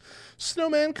danishes,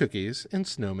 snowman cookies, and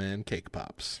snowman cake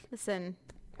pops. Listen,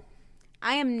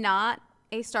 I am not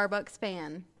a Starbucks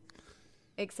fan,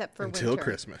 except for Until winter.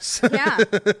 Christmas. Yeah.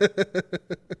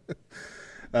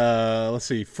 Let's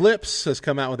see. Flips has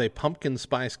come out with a pumpkin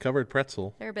spice covered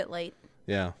pretzel. They're a bit late.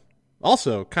 Yeah.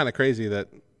 Also, kind of crazy that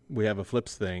we have a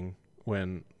Flips thing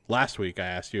when last week I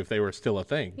asked you if they were still a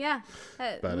thing. Yeah.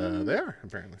 But they are,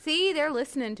 apparently. See, they're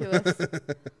listening to us.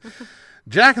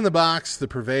 Jack in the Box, the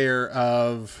purveyor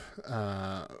of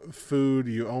food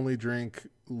you only drink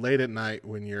late at night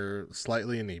when you're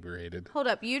slightly inebriated. Hold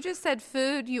up. You just said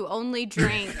food you only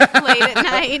drink late at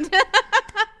night.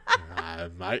 I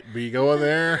might be going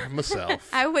there myself.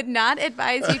 I would not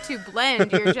advise you to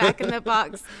blend your Jack in the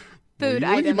Box food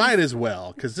Well, items. you might as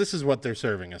well, because this is what they're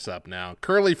serving us up now: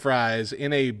 curly fries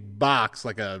in a box,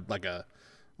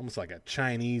 almost like a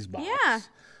Chinese box,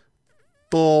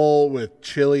 full with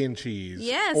chili and cheese,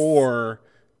 Yes. or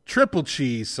triple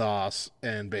cheese sauce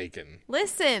and bacon.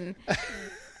 Listen,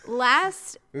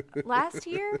 last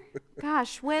year,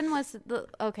 gosh, when was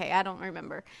okay, I don't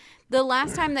remember. The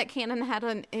last time that Canon had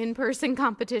an in-person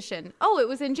competition. Oh, it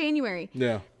was in January.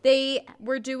 Yeah. They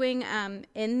were doing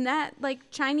in that like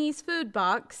Chinese food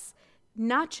box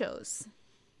nachos.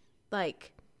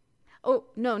 Oh,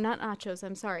 no, not nachos,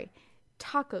 I'm sorry.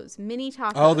 Tacos, mini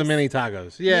tacos. Oh, the mini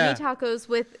tacos. Yeah. Mini tacos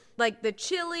with like the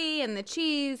chili and the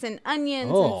cheese and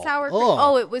onions Oh, and sour cream. oh.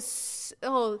 Oh, it was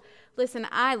listen,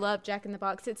 I love Jack in the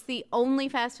Box. It's the only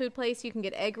fast food place you can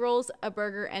get egg rolls, a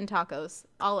burger, and tacos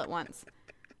all at once.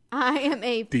 I am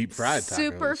a Deep fried tacos.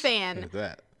 super fan. Look at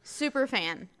that. Super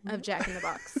fan of Jack in the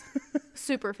Box.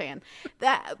 Super fan.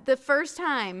 The first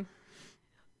time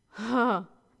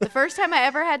I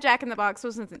ever had Jack in the Box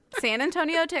was in San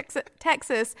Antonio,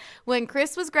 Texas, when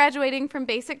Chris was graduating from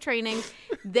basic training.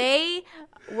 They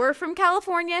were from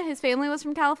California. His family was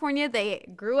from California. They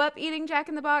grew up eating Jack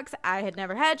in the Box. I had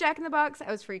never had Jack in the Box.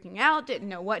 I was freaking out, didn't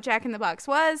know what Jack in the Box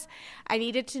was. I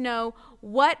needed to know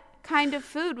what kind of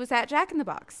food was at Jack in the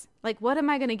Box. Like, what am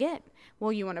I going to get?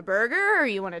 Well, you want a burger or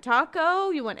you want a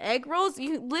taco? You want egg rolls?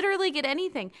 You literally get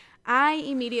anything. I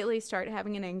immediately start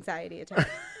having an anxiety attack.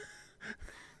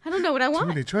 I don't know what I want. Too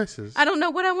many choices. I don't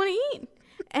know what I want to eat.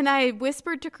 And I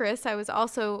whispered to Chris, I was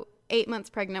also 8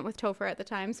 months pregnant with Topher at the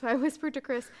time, so I whispered to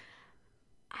Chris,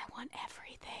 I want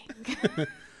everything.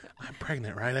 I'm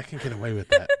pregnant, right? I can get away with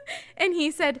that. And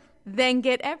he said, then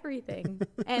get everything.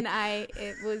 And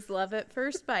it was love at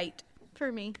first bite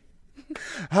for me.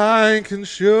 I can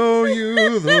show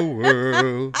you the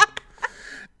world.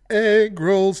 Egg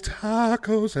rolls,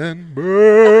 tacos, and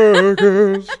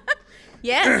burgers.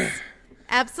 Yes,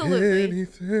 absolutely.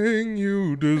 Anything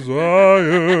you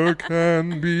desire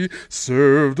can be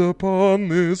served upon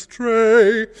this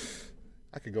tray.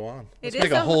 I could go on. Let's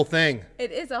make a whole thing.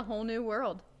 It is a whole new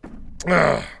world.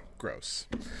 Ugh, gross.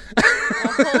 A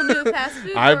whole new fast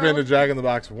food I've world. been to Jack in the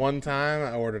Box one time.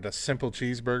 I ordered a simple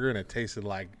cheeseburger, and it tasted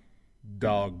like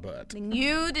dog butt.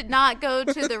 You did not go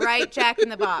to the right Jack in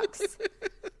the Box.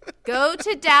 Go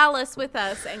to Dallas with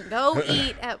us and go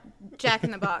eat at Jack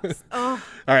in the Box. Oh.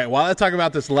 All right, while I talk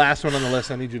about this last one on the list,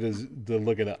 I need you to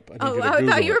look it up. I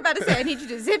thought you were about to say, I need you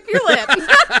to zip your lip.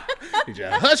 I need you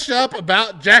to hush up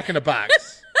about Jack in the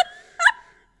Box.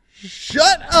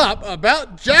 Shut up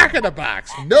about Jack in the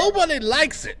Box. Nobody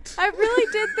likes it. I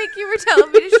really did think you were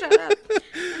telling me to shut up.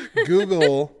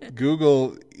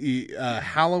 Google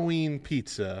Halloween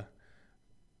pizza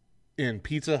in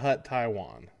Pizza Hut,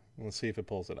 Taiwan. Let's see if it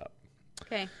pulls it up.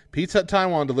 Okay. Pizza Hut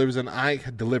Taiwan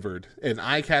delivered an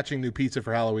eye-catching new pizza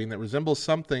for Halloween that resembles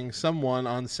something someone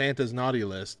on Santa's naughty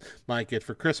list might get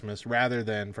for Christmas rather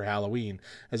than for Halloween,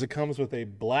 as it comes with a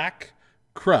black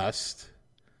crust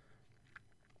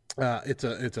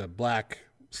It's a black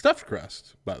stuffed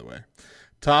crust, by the way,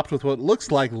 topped with what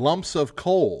looks like lumps of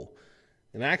coal.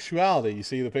 In actuality, you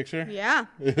see the picture? Yeah.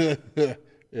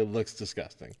 It looks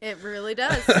disgusting. It really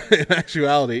does. In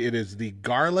actuality, it is the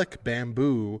garlic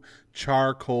bamboo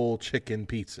charcoal chicken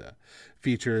pizza.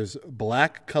 Features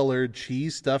black-colored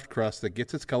cheese-stuffed crust that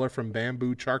gets its color from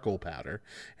bamboo charcoal powder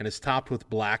and is topped with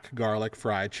black garlic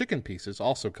fried chicken pieces,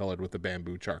 also colored with the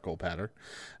bamboo charcoal powder.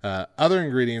 Other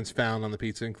ingredients found on the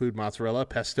pizza include mozzarella,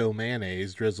 pesto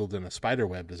mayonnaise drizzled in a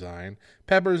spiderweb design,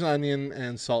 peppers, onion,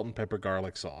 and salt and pepper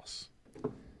garlic sauce.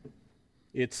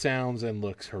 It sounds and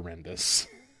looks horrendous.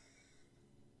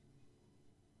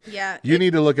 Yeah. You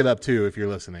need to look it up, too, if you're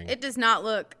listening. It does not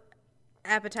look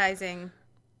appetizing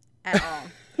at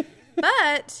all.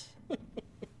 But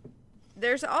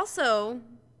there's also...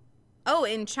 Oh,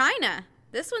 in China.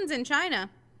 This one's in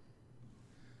China.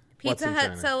 Pizza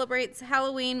Hut celebrates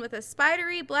Halloween with a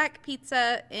spidery black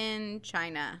pizza in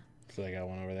China. So they got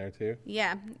one over there, too?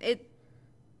 Yeah.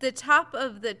 The top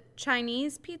of the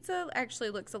Chinese pizza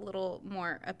actually looks a little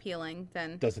more appealing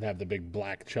than... Doesn't have the big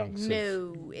black chunks.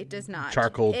 No, it does not.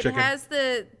 Charcoal chicken. It has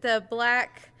the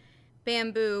black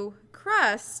bamboo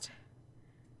crust,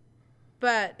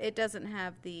 but it doesn't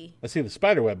have the... I see the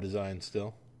spiderweb design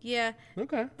still. Yeah.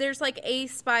 Okay. There's like a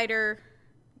spider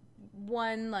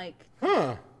one, like...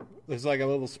 Huh. There's like a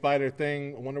little spider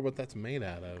thing. I wonder what that's made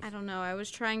out of. I don't know. I was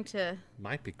trying to...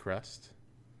 Might be crust.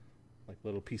 Like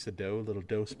little piece of dough, little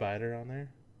dough spider on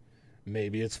there.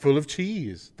 Maybe it's full of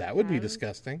cheese. That would be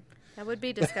disgusting. That would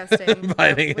be disgusting.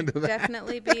 Biting that into would that.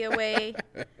 definitely be a way.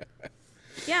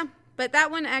 Yeah, but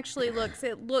that one actually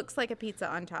looks like a pizza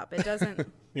on top. It doesn't.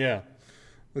 Yeah,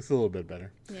 looks a little bit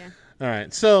better. Yeah. All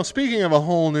right. So speaking of a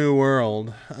whole new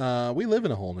world, we live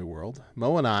in a whole new world.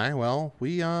 Mo and I, well,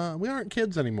 we aren't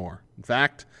kids anymore. In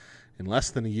fact, in less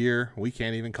than a year, we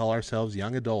can't even call ourselves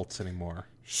young adults anymore.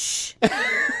 Shh.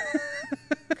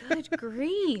 Good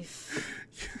grief.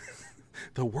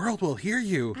 The world will hear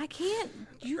you. I can't.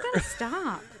 You gotta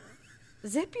stop.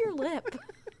 Zip your lip.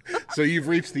 So you've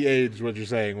reached the age, what you're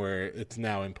saying, where it's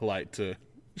now impolite to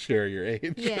share your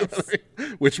age. Yes.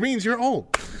 Which means you're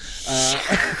old.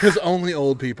 Because only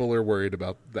old people are worried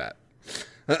about that.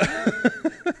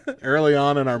 Early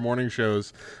on in our morning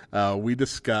shows, we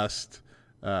discovered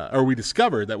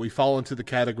that we fall into the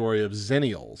category of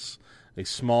Zennials, a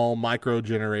small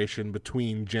micro-generation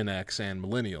between Gen X and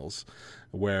Millennials,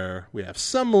 where we have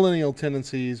some millennial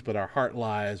tendencies, but our heart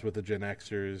lies with the Gen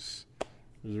Xers.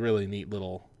 It was a really neat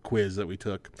little quiz that we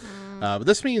took. But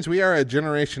this means we are a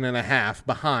generation and a half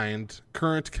behind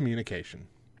current communication.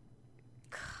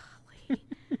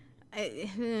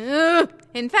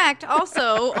 In fact,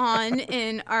 also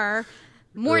in our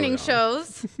morning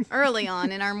shows, early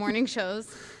on in our morning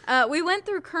shows, we went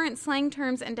through current slang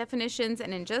terms and definitions,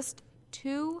 and in just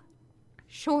 2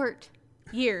 short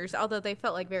years, although they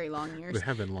felt like very long years. They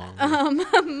have been long.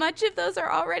 Much of those are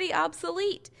already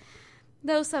obsolete,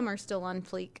 though some are still on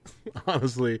fleek.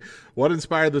 Honestly, what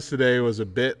inspired this today was a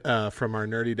bit from our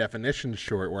Nerdy Definitions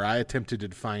short, where I attempted to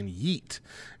define yeet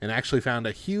and actually found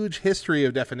a huge history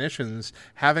of definitions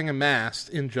having amassed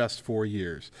in just 4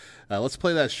 years. Let's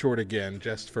play that short again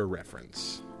just for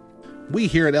reference. We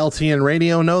here at LTN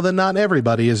Radio know that not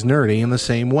everybody is nerdy in the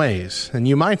same ways, and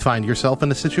you might find yourself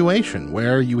in a situation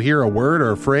where you hear a word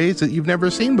or a phrase that you've never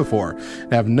seen before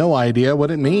and have no idea what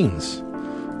it means.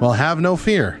 Well, have no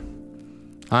fear.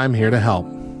 I'm here to help.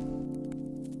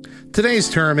 Today's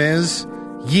term is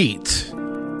yeet.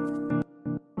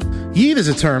 Yeet is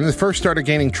a term that first started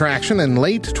gaining traction in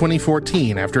late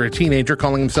 2014 after a teenager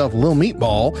calling himself Lil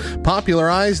Meatball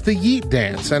popularized the yeet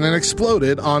dance, and it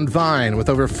exploded on Vine with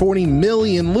over 40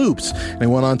 million loops, and it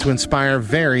went on to inspire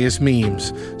various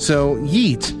memes. So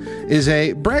yeet is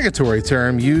a bragatory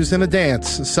term used in a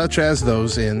dance such as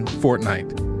those in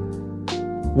Fortnite.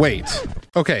 Wait.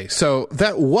 Okay, so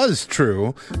that was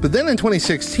true, but then in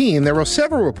 2016, there were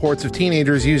several reports of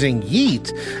teenagers using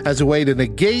yeet as a way to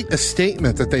negate a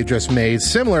statement that they just made,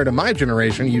 similar to my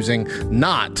generation using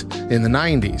not in the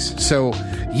 90s. So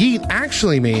yeet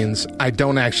actually means I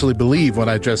don't actually believe what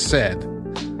I just said.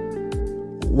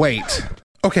 Wait.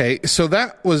 Okay, so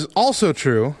that was also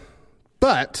true,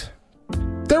 but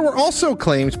there were also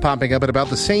claims popping up at about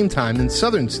the same time in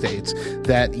southern states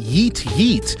that yeet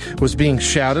yeet was being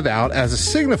shouted out as a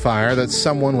signifier that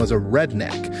someone was a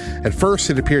redneck. At first,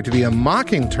 it appeared to be a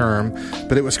mocking term,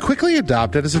 but it was quickly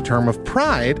adopted as a term of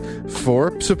pride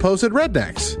for supposed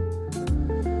rednecks.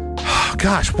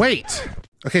 Gosh, wait.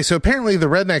 Okay, so apparently the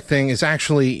redneck thing is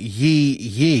actually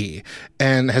yee,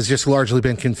 and has just largely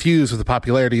been confused with the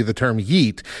popularity of the term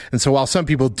yeet. And so while some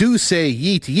people do say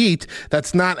yeet,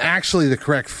 that's not actually the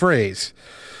correct phrase.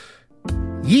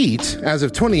 Yeet, as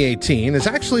of 2018, is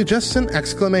actually just an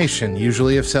exclamation,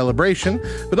 usually of celebration,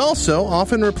 but also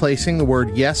often replacing the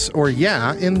word yes or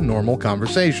yeah in normal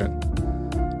conversation.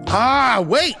 Ah,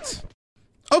 wait!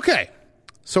 Okay,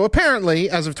 so apparently,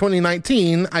 as of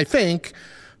 2019, I think,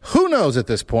 who knows at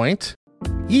this point,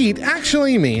 yeet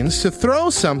actually means to throw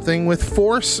something with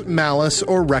force, malice,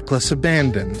 or reckless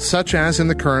abandon, such as in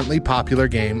the currently popular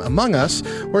game Among Us,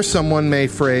 where someone may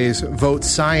phrase vote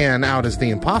Cyan out as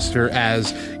the imposter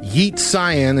as yeet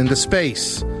Cyan into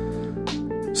space.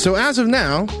 So as of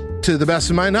now, to the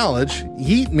best of my knowledge,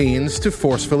 yeet means to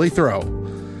forcefully throw.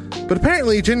 But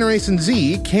apparently Generation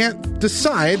Z can't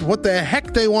decide what the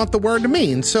heck they want the word to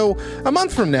mean, so a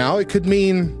month from now it could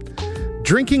mean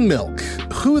drinking milk.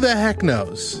 Who the heck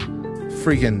knows?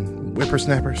 Freaking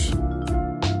whippersnappers.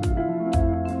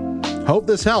 Hope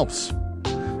this helps.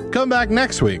 Come back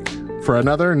next week for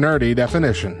another nerdy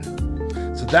definition.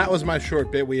 So that was my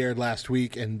short bit we aired last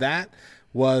week, and that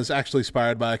was actually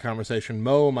inspired by a conversation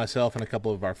Mo, myself, and a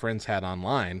couple of our friends had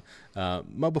online.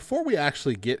 Mo, before we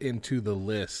actually get into the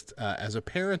list, as a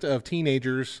parent of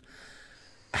teenagers,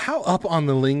 how up on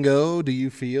the lingo do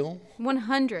you feel?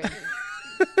 100.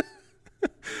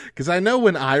 Because I know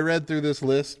when I read through this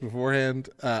list beforehand,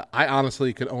 I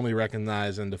honestly could only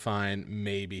recognize and define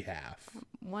maybe half.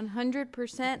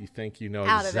 100%. You think you know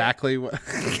exactly what?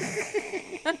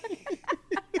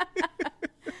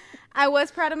 I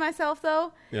was proud of myself,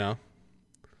 though. Yeah.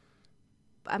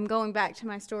 I'm going back to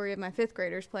my story of my 5th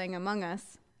graders playing Among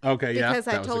Us. Okay, yeah, because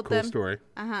that I was told a cool them, story.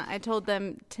 I told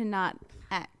them to not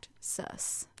act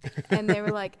sus. And they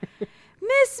were like,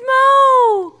 Miss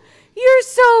Mo, you're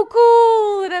so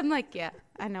cool. And I'm like, yeah,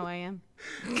 I know I am.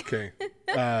 Okay.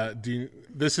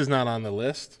 This is not on the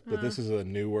list, but this is a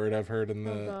new word I've heard in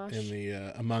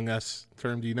the Among Us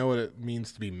term. Do you know what it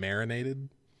means to be marinated?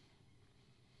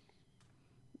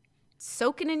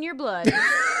 Soaking in your blood.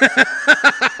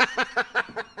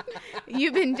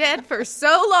 You've been dead for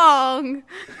so long.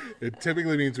 It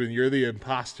typically means when you're the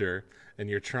imposter and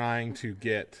you're trying to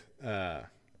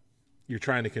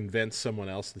convince someone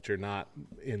else that you're not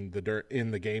in the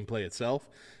gameplay itself,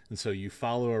 and so you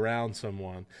follow around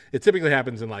someone. It typically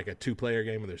happens in like a 2-player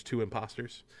game where there's 2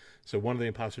 imposters. So one of the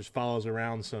imposters follows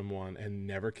around someone and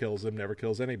never kills them, never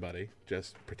kills anybody,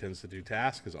 just pretends to do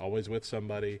tasks, is always with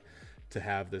somebody to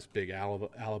have this big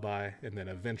alibi, and then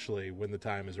eventually, when the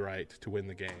time is right to win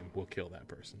the game, will kill that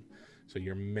person. So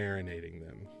you're marinating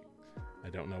them. I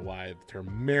don't know why the term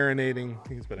marinating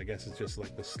is, but I guess it's just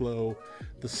like the slow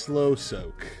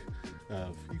soak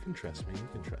of you can trust me, you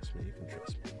can trust me, you can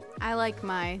trust me. I like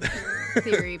my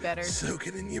theory better. Soak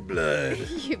it in your blood.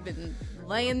 You've been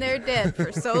laying there dead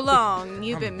for so long.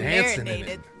 You've been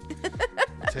marinated.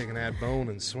 Taking that bone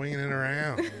and swinging it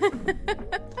around.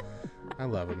 I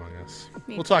love Among Us.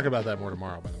 We'll talk about that more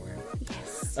tomorrow, by the way.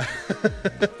 Yes.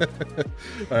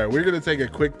 All right, we're going to take a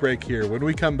quick break here. When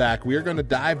we come back, we are going to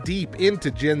dive deep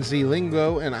into Gen Z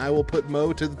lingo, and I will put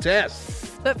Mo to the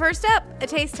test. But first up, a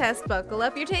taste test. Buckle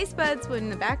up your taste buds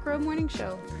when the Back Row Morning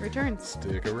Show returns.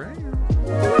 Stick around.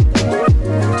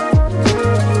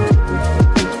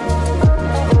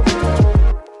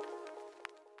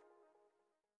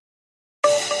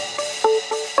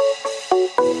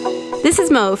 This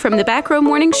is Mo from the Back Row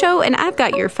Morning Show, and I've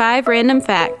got your 5 random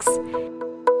facts.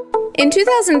 In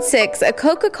 2006, a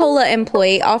Coca-Cola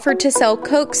employee offered to sell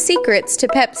Coke Secrets to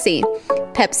Pepsi.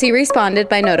 Pepsi responded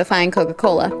by notifying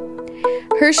Coca-Cola.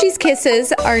 Hershey's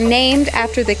Kisses are named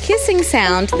after the kissing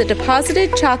sound the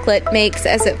deposited chocolate makes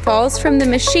as it falls from the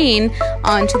machine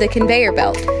onto the conveyor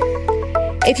belt.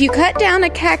 If you cut down a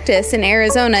cactus in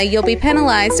Arizona, you'll be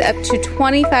penalized up to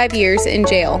 25 years in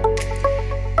jail.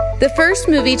 The first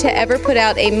movie to ever put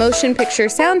out a motion picture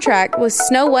soundtrack was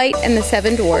Snow White and the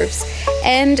Seven Dwarfs.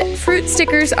 And fruit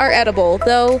stickers are edible,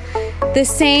 though the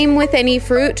same with any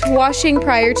fruit. Washing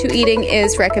prior to eating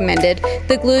is recommended.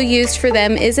 The glue used for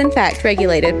them is in fact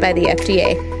regulated by the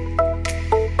FDA.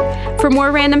 For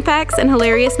more random facts and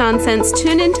hilarious nonsense,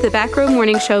 tune in to the Back Row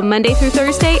Morning Show Monday through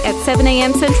Thursday at 7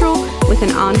 a.m. Central with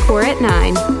an encore at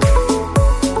 9.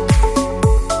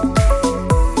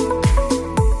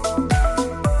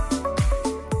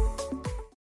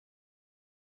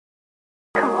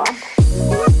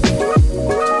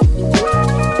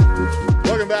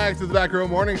 To the Back Row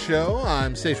Morning Show.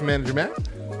 I'm Station Manager Matt.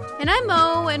 And I'm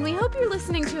Mo, and we hope you're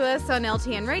listening to us on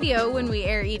LTN Radio when we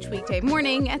air each weekday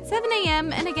morning at 7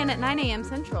 a.m. and again at 9 a.m.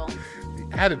 Central. The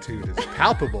attitude is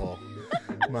palpable.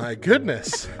 My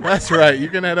goodness. That's right. You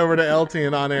can head over to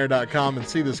ltnonair.com and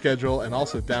see the schedule and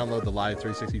also download the Live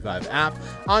 365 app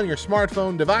on your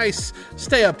smartphone device.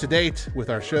 Stay up to date with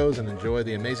our shows and enjoy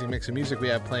the amazing mix of music we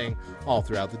have playing all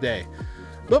throughout the day.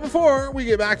 But before we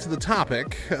get back to the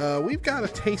topic, we've got a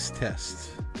taste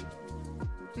test.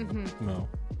 No.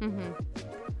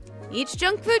 Each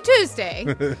Junk Food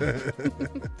Tuesday,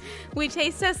 we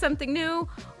taste test something new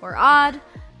or odd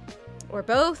or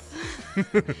both.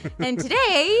 And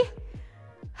today,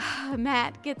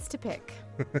 Matt gets to pick.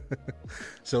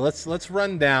 So let's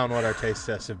run down what our taste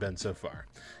tests have been so far.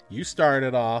 You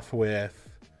started off with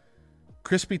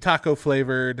crispy taco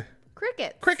flavored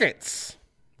crickets,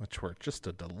 which were just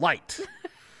a delight.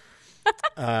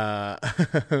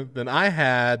 Then I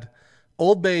had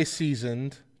Old Bay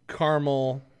seasoned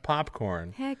caramel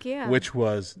popcorn. Heck yeah. Which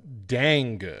was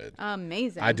dang good.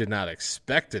 Amazing. I did not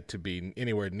expect it to be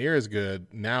anywhere near as good.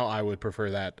 Now I would prefer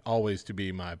that always to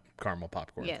be my caramel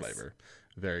popcorn flavor.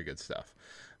 Very good stuff.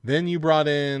 Then you brought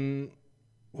in,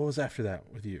 what was after that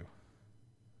with you?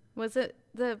 Was it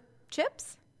the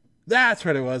chips? That's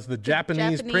what it was. The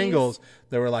Japanese Pringles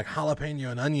that were like jalapeno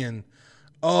and onion.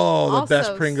 Oh, the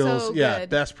best Pringles. So yeah, good.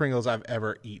 Best Pringles I've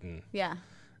ever eaten. Yeah.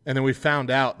 And then we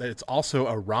found out that it's also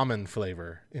a ramen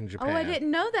flavor in Japan. Oh, I didn't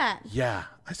know that. Yeah.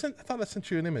 I thought I sent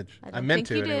you an image. I meant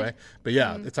to think you anyway. did. But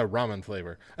yeah, it's a ramen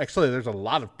flavor. Actually, there's a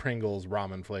lot of Pringles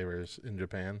ramen flavors in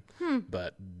Japan.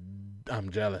 But I'm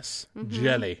jealous.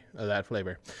 Jelly of that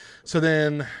flavor. So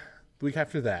then the week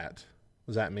after that,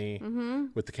 was that me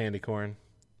with the candy corn?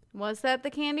 Was that the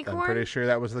candy corn? I'm pretty sure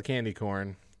that was the candy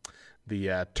corn.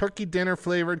 The turkey dinner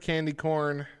flavored candy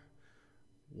corn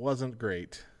wasn't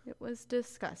great. It was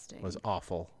disgusting. It was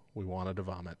awful. We wanted to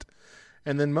vomit.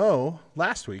 And then Mo,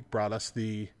 last week, brought us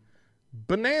the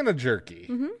banana jerky.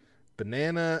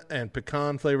 Banana and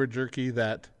pecan flavored jerky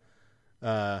that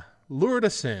lured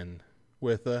us in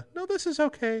with a, no, this is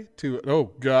okay, to, oh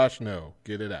gosh, no,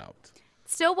 get it out.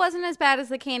 Still wasn't as bad as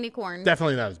the candy corn.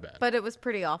 Definitely not as bad. But it was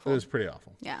pretty awful. It was pretty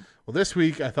awful. Yeah. Well, this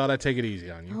week, I thought I'd take it easy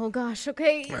on you. Oh, gosh.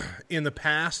 Okay. In the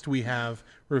past, we have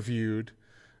reviewed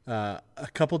a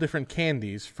couple different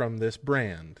candies from this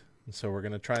brand. And so we're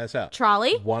going to try this out.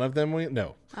 Trolley? One of them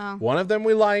Oh. One of them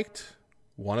we liked.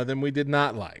 One of them we did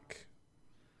not like.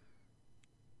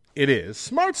 It is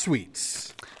Smart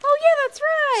Sweets. Oh, yeah, that's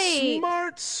right.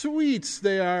 Smart Sweets.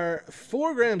 They are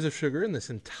 4 grams of sugar in this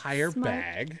entire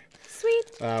bag.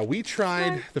 Sweet. We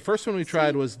tried, the first one we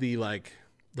tried was the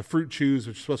Fruit Chews,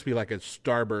 which is supposed to be like a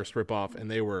Starburst ripoff,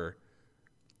 and they were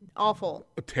awful.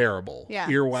 Terrible. Yeah,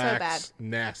 Earwax, so bad.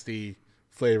 Nasty,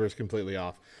 flavors completely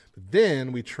off. But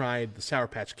then we tried the Sour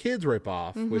Patch Kids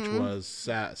ripoff, which was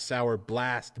Sour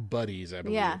Blast Buddies, I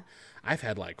believe. Yeah. I've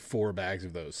had like 4 bags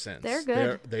of those since. They're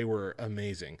good. They were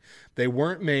amazing. They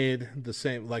weren't made the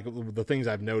same, like the things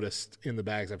I've noticed in the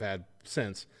bags I've had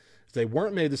since. They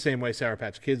weren't made the same way Sour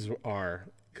Patch Kids are,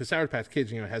 because Sour Patch Kids,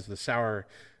 has the sour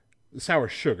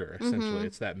sugar, essentially.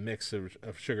 It's that mix of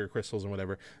sugar crystals and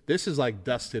whatever. This is like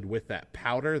dusted with that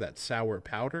powder, that sour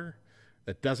powder,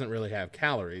 that doesn't really have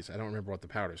calories. I don't remember what the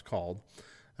powder is called,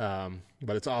 but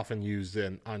it's often used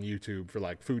on YouTube for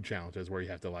like food challenges where you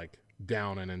have to like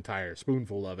down an entire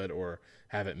spoonful of it or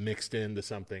have it mixed into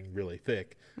something really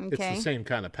thick. Okay. It's the same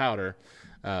kind of powder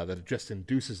that it just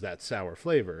induces that sour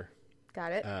flavor.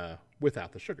 Got it.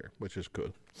 Without the sugar, which is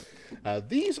good.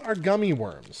 These are gummy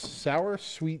worms. Sour,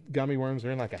 sweet gummy worms.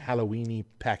 They're in like a Halloween-y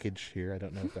package here. I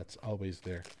don't know if that's always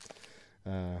their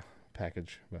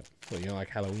package, but you don't like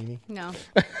Halloween-y? No.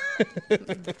 So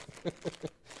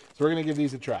we're going to give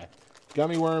these a try.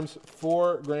 Gummy worms,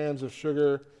 4 grams of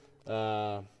sugar,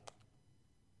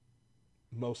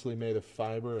 mostly made of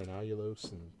fiber and allulose,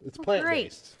 and it's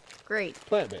plant-based. Great.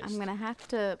 Plant-based. I'm going to have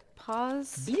to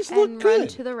pause These and look run good.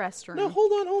 to the restroom. No,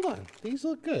 hold on. These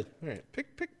look good. All right,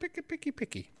 pick.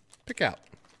 Pick out.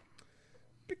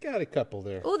 Pick out a couple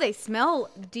there. Oh, they smell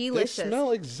delicious. They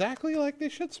smell exactly like they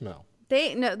should smell.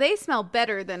 They smell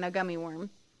better than a gummy worm.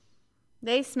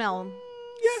 They smell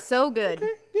so good.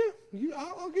 Okay, yeah,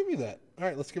 I'll give you that. All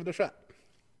right, let's give it a shot.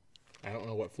 I don't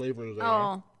know what flavors they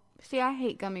are. Oh, see, I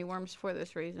hate gummy worms for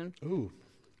this reason. Ooh,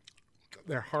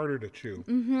 they're harder to chew.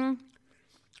 Mm-hmm.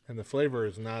 And the flavor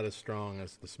is not as strong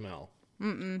as the smell.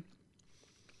 Mm-mm.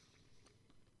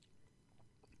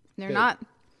 They're Okay. not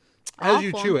As awful.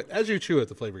 you chew it,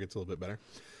 the flavor gets a little bit better.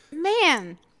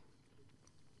 Man,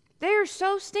 they're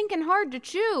so stinking hard to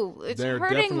chew. It's They're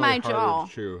hurting definitely my harder jaw.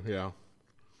 to chew, yeah.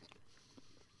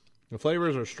 The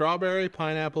flavors are strawberry,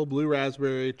 pineapple, blue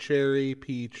raspberry, cherry,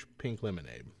 peach, pink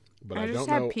lemonade. But I just don't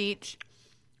had know. peach.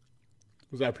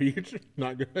 Was that peach?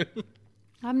 Not good.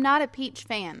 I'm not a peach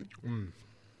fan.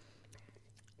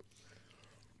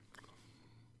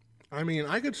 I mean,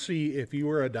 I could see if you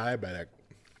were a diabetic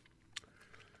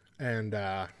and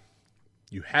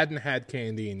you hadn't had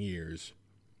candy in years,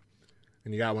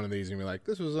 and you got one of these, and you're like,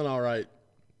 this was an all right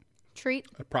treat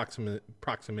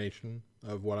approximation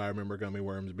of what I remember gummy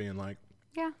worms being like.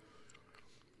 Yeah.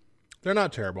 They're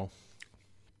not terrible.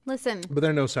 Listen. But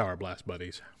they're no Sour Blast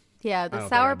Buddies. Yeah, the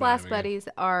Sour Blast Buddies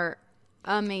are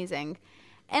amazing.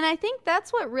 And I think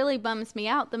that's what really bums me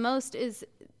out the most is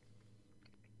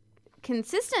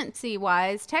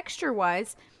consistency-wise,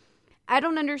 texture-wise. I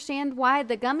don't understand why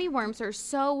the gummy worms are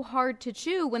so hard to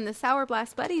chew when the Sour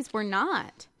Blast Buddies were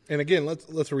not. And again,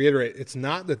 let's reiterate, it's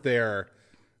not that they're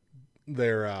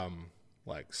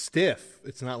like stiff.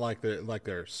 It's not like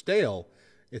they're stale.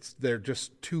 They're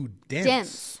just too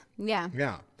dense. Yeah.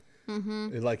 Yeah.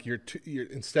 Mm-hmm. It's like you're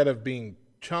instead of being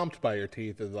chomped by your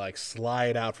teeth, it like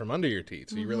slide out from under your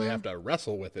teeth. So you really have to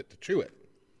wrestle with it to chew it.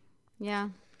 Yeah.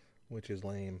 Which is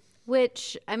lame.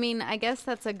 Which, I mean, I guess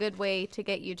that's a good way to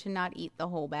get you to not eat the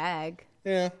whole bag.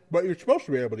 Yeah, but you're supposed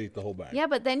to be able to eat the whole bag. Yeah,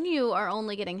 but then you are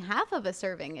only getting half of a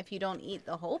serving if you don't eat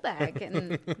the whole bag.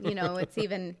 And, it's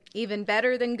even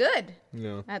better than good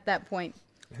at that point.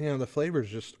 Yeah, the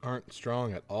flavors just aren't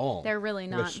strong at all. They're really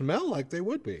not. They smell like they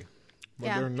would be,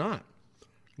 but they're not.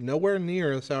 Nowhere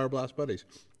near the Sour Blast Buddies.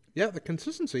 Yeah, the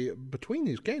consistency between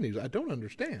these candies, I don't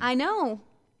understand. I know.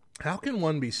 How can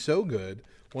one be so good,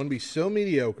 one be so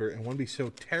mediocre, and one be so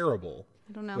terrible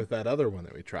I don't know. with that other one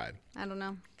that we tried? I don't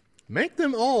know. Make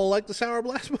them all like the Sour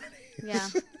Blast Buddies. Yeah.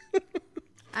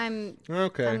 I'm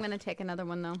going to take another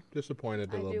one, though.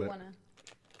 Disappointed a little bit. Want to.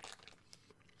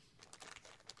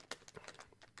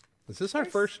 Is this our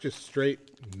first just straight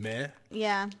meh?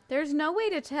 Yeah. There's no way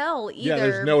to tell either. Yeah,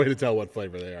 there's no way to tell what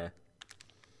flavor they are.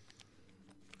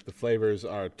 The flavors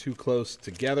are too close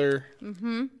together.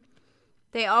 Mm-hmm.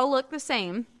 They all look the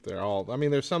same.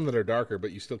 There's some that are darker,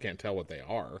 but you still can't tell what they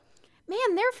are.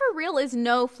 Man, there for real is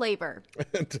no flavor.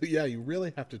 Yeah, you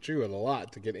really have to chew it a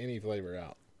lot to get any flavor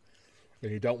out.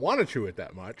 And you don't want to chew it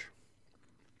that much.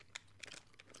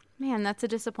 Man, that's a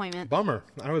disappointment. Bummer.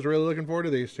 I was really looking forward to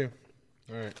these two.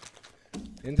 All right.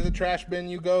 Into the trash bin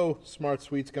you go, Smart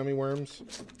Sweets gummy worms.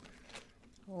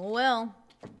 Well.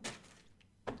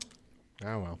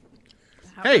 Oh, well.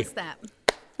 How was that?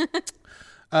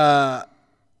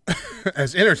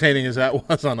 As entertaining as that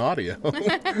was on audio,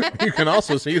 you can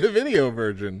also see the video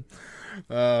version.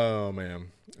 Oh,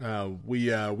 man.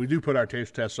 We do put our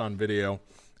taste tests on video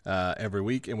every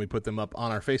week, and we put them up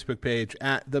on our Facebook page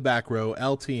at The Back Row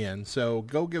LTN. So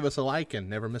go give us a like and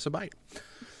never miss a bite.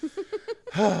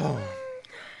 Oh,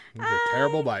 these are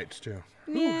terrible bites, too.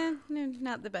 Yeah, no,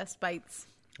 not the best bites.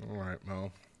 All right,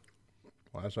 well,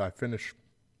 as I finish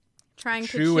trying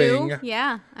chewing to chew,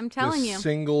 yeah, I'm telling you,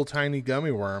 single tiny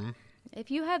gummy worm. If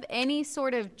you have any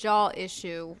sort of jaw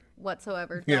issue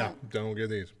whatsoever, don't get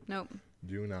these. Nope.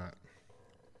 Do not.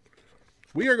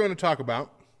 We are going to talk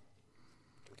about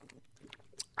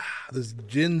this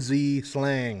Gen Z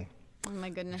slang. Oh my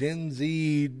goodness. Gen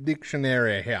Z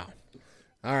dictionary. Yeah.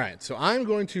 All right. So I'm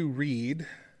going to read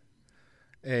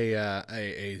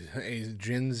a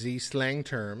Gen Z slang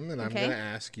term, and I'm going to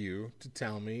ask you to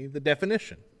tell me the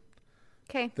definition.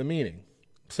 Okay. The meaning.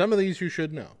 Some of these you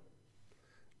should know.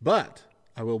 But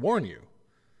I will warn you,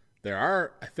 there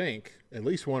are, I think, at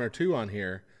least one or two on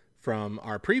here from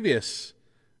our previous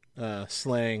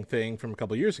slang thing from a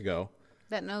couple years ago.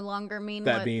 That no longer mean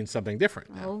that what? Means something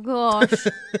different now. Oh, gosh.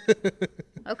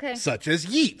 Okay. Such as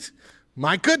yeet.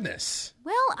 My goodness.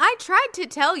 Well, I tried to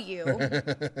tell you.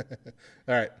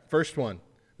 All right, first one.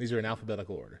 These are in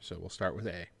alphabetical order, so we'll start with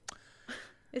A.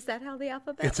 Is that how the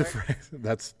alphabet works? It's a phrase.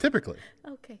 That's typically.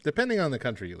 Okay. Depending on the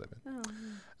country you live in. Oh.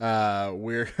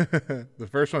 The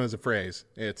first one is a phrase.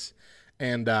 It's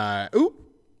oop.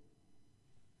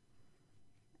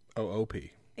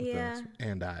 O-O-P. Yeah.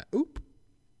 And oop.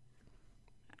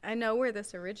 I know where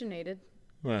this originated.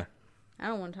 What? I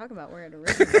don't want to talk about where it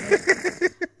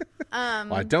originated.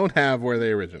 Well, I don't have where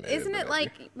they originated. Isn't it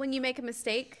like when you make a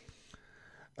mistake?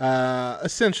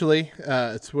 Essentially,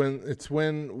 it's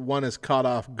when one is caught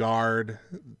off guard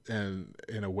and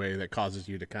in a way that causes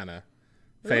you to kind of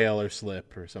fail or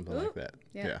slip or something like that.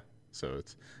 Yeah. So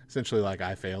it's essentially like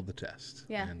I failed the test.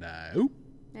 Yeah. And oop.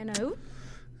 And oop.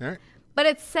 All right. But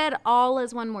it's said all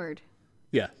as one word.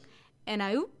 Yeah. And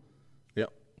oop.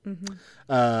 Yep.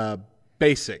 Mm-hmm.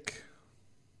 Basic.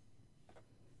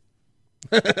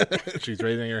 She's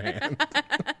raising her hand.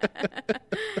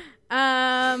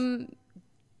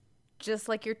 Just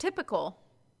like your typical.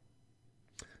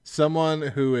 Someone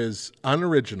who is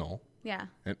unoriginal. Yeah.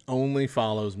 And only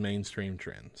follows mainstream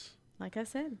trends. Like I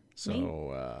said.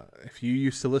 So if you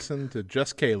used to listen to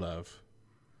Just K-Love,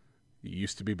 You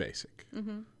used to be basic.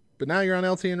 Mm-hmm. But now you're on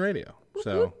LTN radio.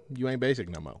 So you ain't basic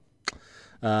no more.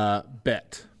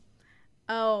 Bet.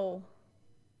 Oh.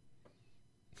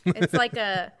 It's like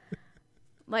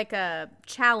a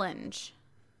challenge.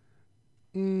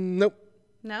 Nope.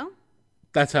 No?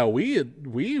 That's how we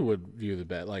would view the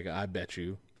bet. Like, I bet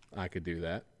you I could do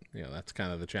that. That's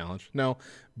kind of the challenge. No,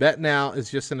 bet now is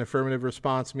just an affirmative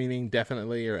response, meaning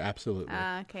definitely or absolutely.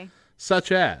 Okay.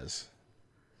 Such as,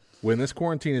 when this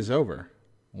quarantine is over,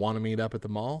 want to meet up at the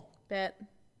mall? Bet.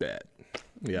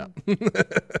 Yeah. All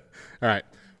right.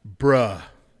 Bruh.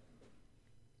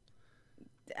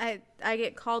 I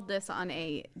get called this on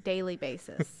a daily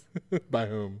basis. By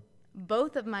whom?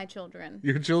 Both of my children.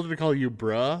 Your children call you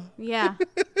bruh? Yeah.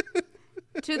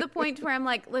 To the point where I'm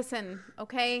like, listen,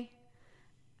 okay,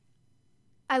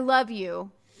 I love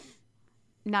you,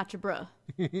 not your bruh.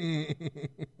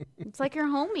 It's like your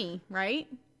homie, right?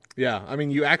 Yeah, I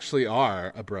mean, you actually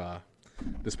are a bruh.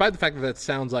 Despite the fact that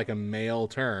sounds like a male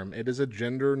term, it is a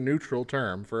gender-neutral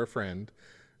term for a friend,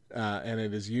 and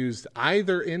it is used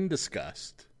either in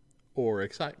disgust or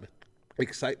excitement.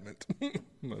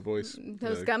 My voice.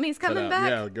 Those gummies coming back?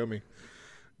 Yeah,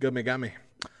 gummy got me.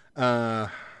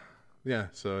 Yeah,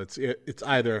 so it's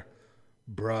either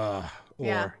bruh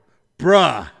or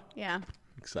bruh. Yeah.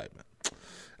 Excitement.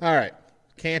 All right.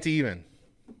 Can't even.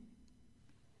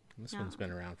 This one's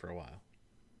been around for a while.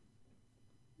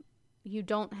 You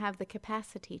don't have the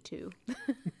capacity to.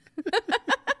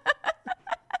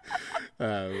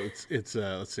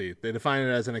 Let's see. They define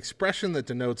it as an expression that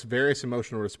denotes various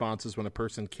emotional responses when a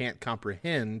person can't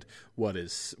comprehend what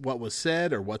was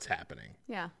said or what's happening.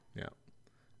 Yeah. Yeah.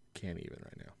 Can't even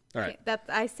right now. All right. Okay,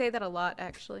 I say that a lot,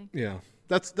 actually. Yeah.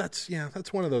 That's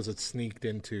one of those that sneaked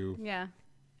into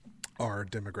our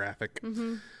demographic.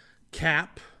 Mm-hmm.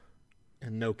 Cap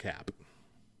and no cap.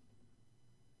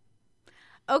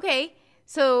 Okay,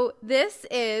 so this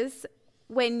is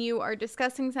when you are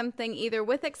discussing something either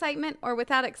with excitement or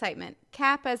without excitement.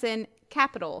 Cap as in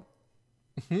capital.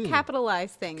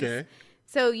 Capitalize things. Okay.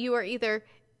 So you are either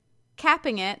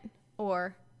capping it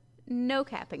or no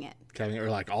capping it. Capping it, or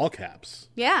like all caps.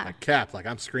 Yeah. Like cap, like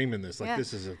I'm screaming this, like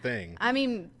this is a thing. I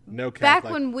mean, no cap, back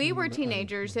like, when we were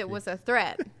teenagers, it was a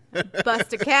threat.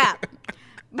 Bust a cap.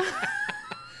 My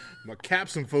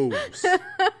caps and fools.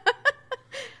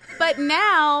 But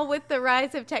now, with the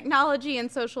rise of technology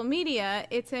and social media,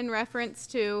 it's in reference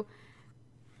to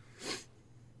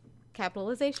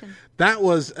capitalization. That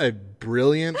was a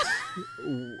brilliant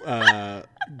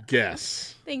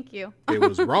guess. Thank you. It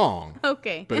was wrong.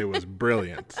 Okay. But it was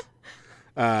brilliant.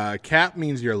 Cap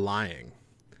means you're lying,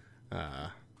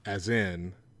 as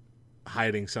in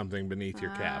hiding something beneath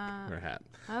your cap or hat.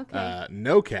 Okay.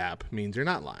 No cap means you're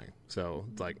not lying. So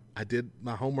it's like, I did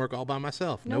my homework all by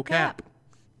myself. No cap.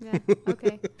 Yeah,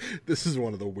 okay. This is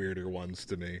one of the weirder ones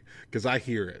to me because I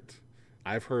hear it.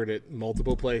 I've heard it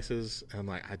multiple places. And I'm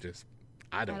like,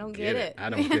 I don't get it.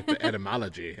 I don't get the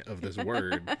etymology of this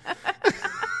word.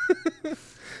 Okay.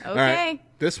 All right,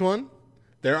 this one,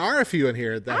 there are a few in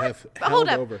here that have held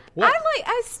over. What?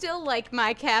 I still like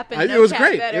my cap and no it was cap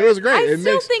great. better. It was great. I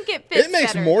still think it fits It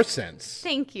makes better. more sense.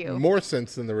 Thank you. More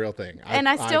sense than the real thing. And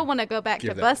I still want to go back to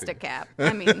give that bust to a you. cap.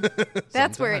 I mean,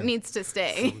 that's where it needs to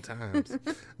stay. Sometimes.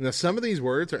 Now, some of these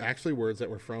words are actually words that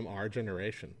were from our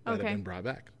generation that have been brought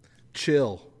back.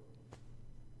 Chill.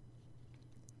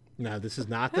 Now, this is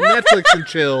not the Netflix and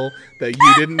chill that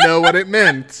you didn't know what it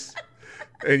meant.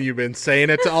 And you've been saying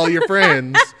it to all your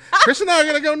friends. Chris and I are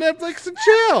going to go Netflix and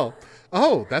chill.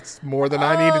 Oh, that's more than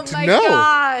I needed to know.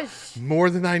 Gosh.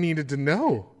 More than I needed to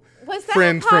know. Was that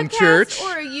Friend a from podcast church.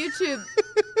 or a YouTube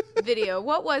video?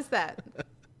 What was that?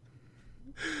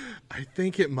 I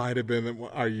think it might have been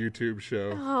our YouTube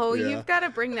show. Oh, Yeah. you've got to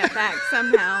bring that back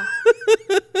somehow.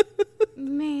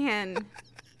 Man.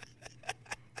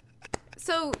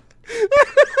 So.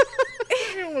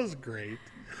 It was great.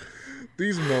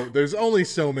 There's only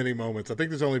so many moments. I think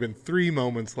there's only been 3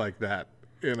 moments like that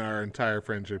in our entire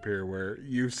friendship here where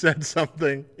you said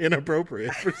something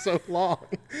inappropriate for so long,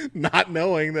 not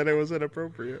knowing that it was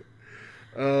inappropriate.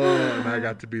 Oh, and I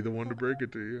got to be the one to break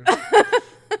it to you.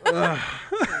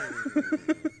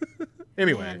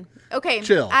 Anyway. Man. Okay.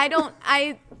 Chill. I don't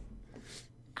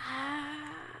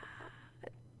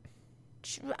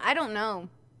know.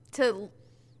 To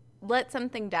let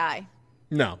something die.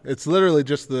 No, it's literally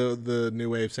just the new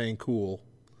way of saying cool.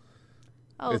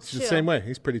 Oh, it's chill. the same way.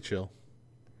 He's pretty chill.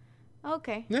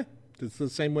 Okay. Yeah, it's the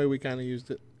same way we kind of used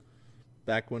it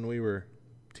back when we were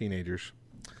teenagers.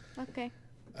 Okay.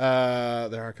 There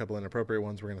are a couple inappropriate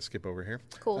ones we're going to skip over here.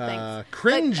 Cool, thanks.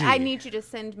 Cringy. But I need you to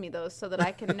send me those so that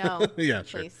I can know. Yeah,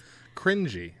 sure. Please.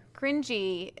 Cringy.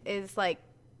 cringy is like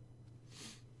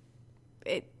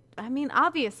it. I mean,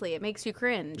 obviously, it makes you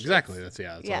cringe. Exactly. That's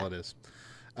all it is.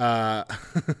 All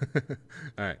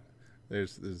right.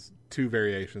 There's two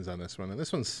variations on this one, and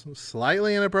this one's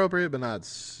slightly inappropriate, but not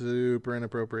super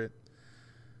inappropriate,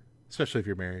 especially if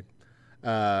you're married.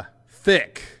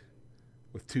 Thick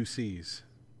with 2 C's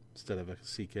instead of a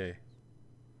CK.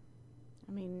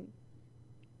 I mean,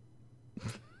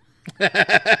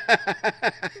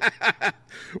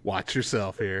 watch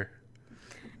yourself here.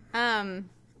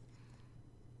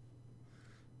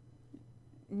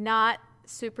 Not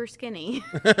super skinny.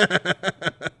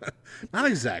 Not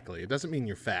exactly. It doesn't mean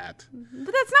you're fat.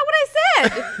 But that's not what I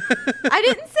said. I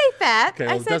didn't say fat. Okay,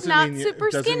 well, I said not super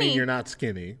it doesn't skinny. mean you're not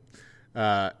skinny.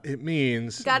 It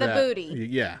means got a that- booty.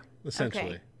 Yeah,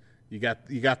 essentially. Okay. You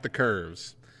got the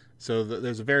curves. So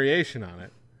there's a variation on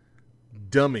it.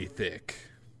 Dummy thick.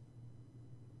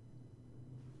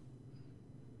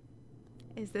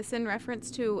 Is this in reference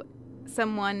to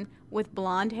someone with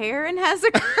blonde hair and has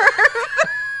a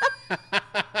curve?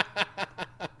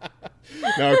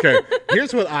 No, okay.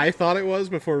 Here's what I thought it was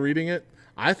before reading it.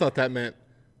 I thought that meant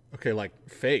like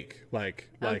fake, like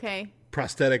Okay.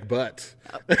 prosthetic butt.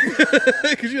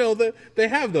 Because they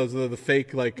have those, the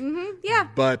fake Yeah.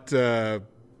 butt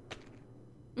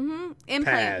Implants.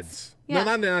 pads. Yeah.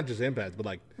 No, not just implants,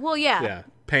 but yeah.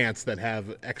 pants that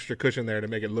have extra cushion there to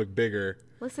make it look bigger.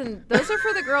 Listen, those are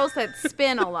for the girls that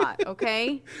spin a lot,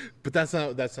 okay? But that's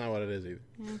not what it is either.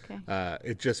 Okay.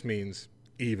 It just means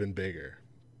even bigger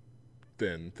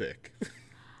than thick.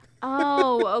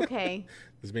 Oh, okay.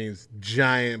 This means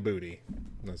giant booty.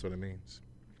 That's what it means.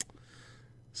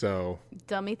 So,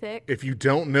 Dummy thick. if you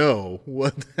don't know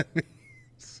what that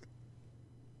means,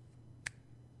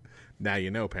 now you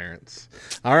know, parents.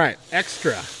 All right,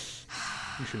 extra.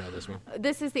 You should know this one.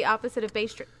 This is the opposite of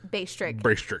base trick.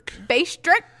 Bracetrick. Base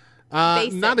trick?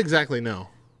 Basic. Not exactly, no.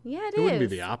 Yeah, it It is. wouldn't be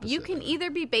the opposite You can of it.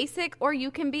 either be basic or you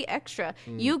can be extra.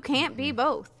 You can't be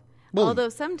both. Well- Although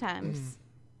sometimes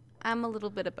I'm a little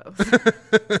bit of both.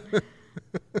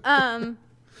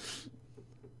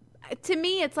 To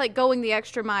me, it's like going the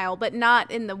extra mile, but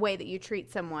not in the way that you treat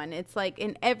someone. It's like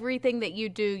in everything that you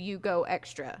do, you go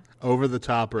extra. Over the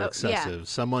top or Oh, excessive. yeah.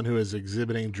 Someone who is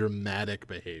exhibiting dramatic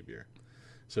behavior.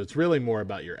 So it's really more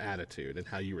about your attitude and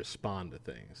how you respond to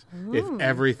things. If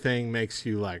everything makes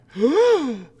you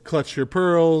clutch your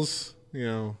pearls,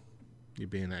 you're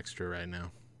being extra right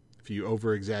now. If you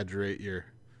over-exaggerate.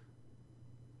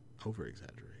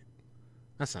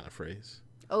 That's not a phrase.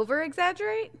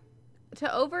 Over-exaggerate? To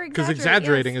over-exaggerate, Because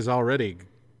exaggerating yes. is already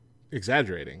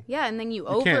exaggerating. Yeah, and then you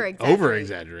You can't over-exaggerate.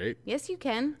 over-exaggerate. Yes, you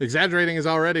can. Exaggerating is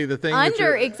already the thing. that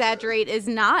you're- Under-exaggerate is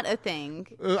not a thing.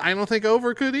 I don't think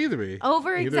over could either be.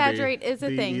 Over-exaggerate Either is a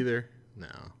be thing. Either. No.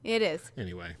 It is.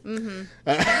 Anyway.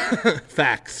 Mm-hmm.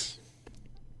 Facts.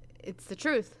 It's the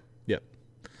truth. Yep.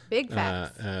 Big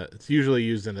facts. It's usually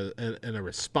used in a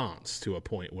response to a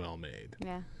point well made.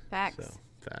 Yeah, facts. So,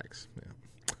 facts. Yeah.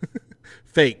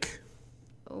 Fake.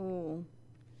 Ooh.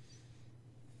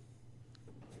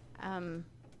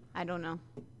 I don't know.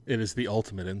 It is the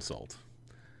ultimate insult.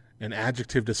 An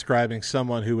adjective describing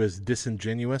someone who is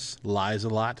disingenuous, lies a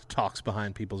lot, talks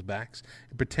behind people's backs,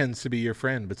 and pretends to be your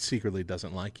friend but secretly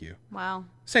doesn't like you. Wow.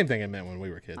 Same thing I meant when we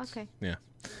were kids. Okay. Yeah.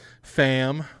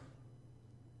 Fam.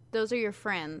 Those are your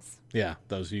friends. Yeah,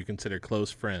 those you consider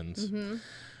close friends. Mm-hmm.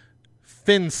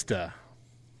 Finsta.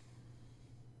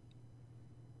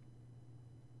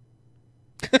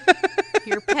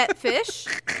 Your pet fish.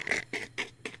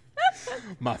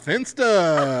 My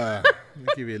Finsta. Let me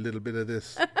give you a little bit of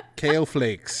this kale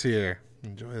flakes here.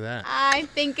 Enjoy that. I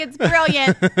think it's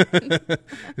brilliant.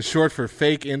 It's short for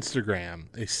fake Instagram,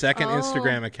 a second Oh.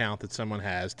 Instagram account that someone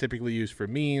has, typically used for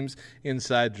memes,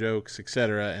 inside jokes,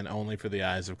 etc., and only for the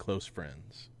eyes of close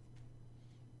friends.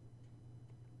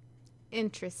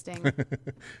 Interesting.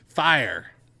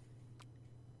 Fire.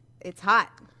 It's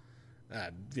hot.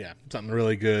 Yeah, something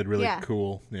really good, really Yeah.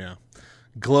 cool. Yeah.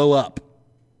 Glow up.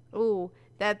 Ooh,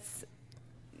 that's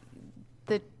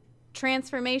the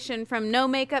transformation from no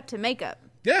makeup to makeup.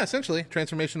 Yeah, essentially.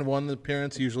 Transformation of one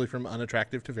appearance, usually from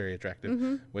unattractive to very attractive,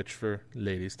 Mm-hmm. which for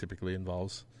ladies typically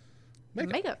involves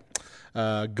Makeup.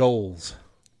 goals.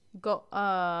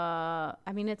 I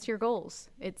mean, it's your goals.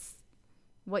 It's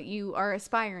what you are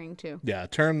aspiring to. Yeah, a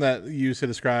term that used to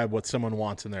describe what someone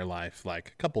wants in their life,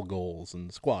 like couple goals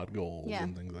and squad goals Yeah.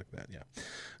 and things like that. Yeah.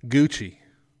 Gucci.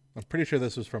 I'm pretty sure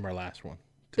this was from our last one.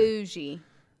 Bougie.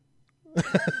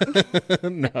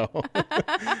 No.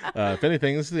 If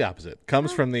anything, this is the opposite.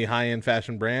 Comes from the high-end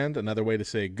fashion brand. Another way to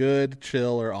say good,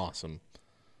 chill, or awesome.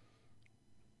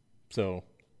 So,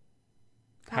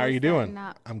 How are you is that doing?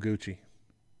 not- I'm Gucci.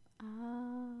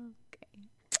 Okay.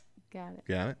 Got it.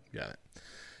 Got it.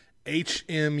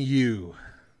 HMU.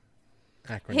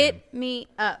 Acronym. Hit me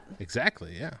up.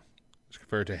 Exactly, yeah. It's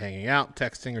referred to hanging out,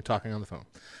 texting, or talking on the phone.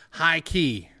 High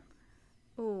key.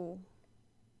 Ooh.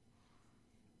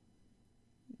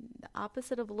 The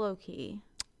opposite of low key.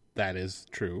 That is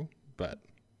true, but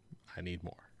I need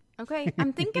more. Okay,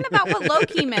 I'm thinking about what low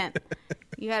key meant.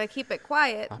 You got to keep it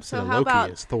quiet. Opposite So of how Loki about?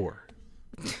 is Thor.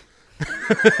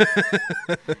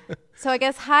 So I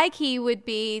guess high key would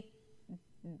be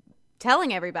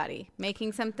telling everybody,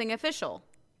 making something official.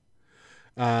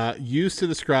 Used to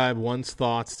describe one's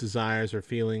thoughts, desires, or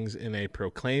feelings in a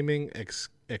proclaiming,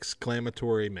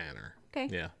 exclamatory manner. Okay.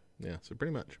 Yeah. So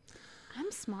pretty much. I'm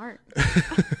smart.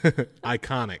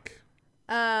 Iconic.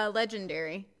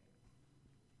 Legendary.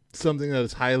 Something that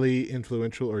is highly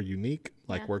influential or unique,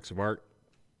 like Yeah. works of art.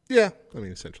 Yeah, I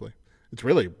mean, essentially. It's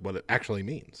really what it actually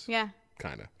means. Yeah.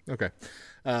 Kind of. Okay.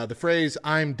 The phrase,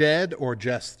 I'm dead or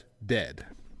just dead.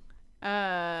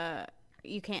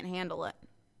 You can't handle it.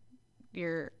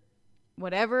 You're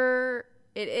whatever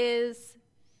it is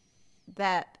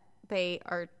that they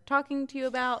are talking to you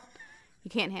about, you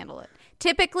can't handle it.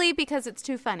 Typically because it's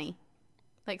too funny.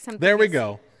 Like something. There we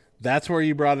go. That's where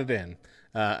you brought it in.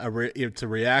 It's a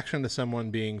reaction to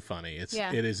someone being funny. It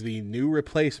is the new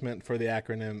replacement for the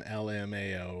acronym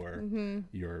LMAO or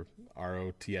your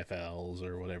ROTFLs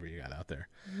or whatever you got out there.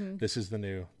 This is the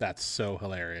new. That's so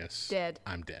hilarious. Dead.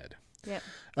 I'm dead. Yep.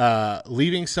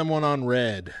 Leaving someone on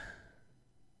red.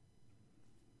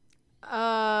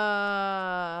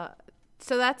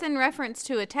 So that's in reference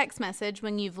to a text message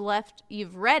when you've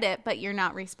read it, but you're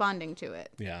not responding to it.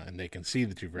 Yeah, and they can see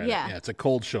that you've read Yeah. it. Yeah, it's a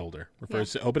cold shoulder.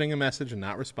 Refers to opening a message and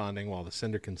not responding while the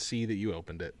sender can see that you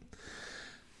opened it.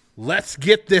 Let's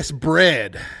get this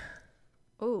bread.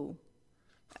 Ooh.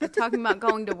 Talking about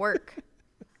going to work.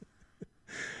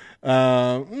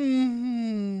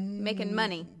 Making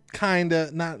money.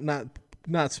 Kinda,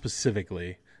 not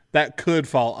specifically. That could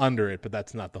fall under it, but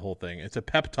that's not the whole thing. It's a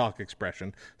pep talk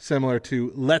expression similar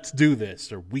to "let's do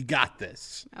this" or "we got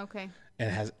this." Okay. And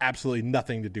it has absolutely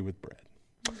nothing to do with bread.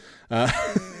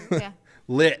 Yeah.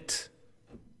 Lit.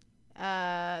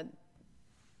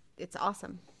 It's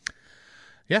awesome.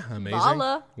 Yeah, amazing.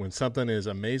 Balla. When something is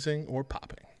amazing or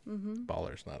popping. Mm-hmm.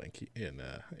 Baller's not in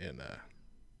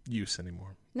use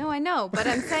anymore. No, I know, but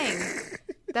I'm saying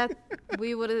that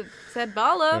we would have said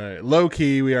balla. All right. Low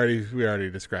key, we already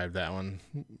described that one.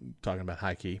 Talking about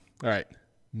high key. All right.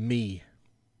 Me.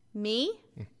 Me?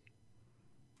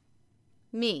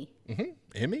 Me. Mm-hmm.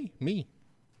 Emmy? Me.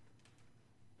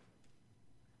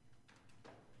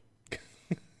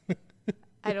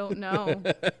 I don't know.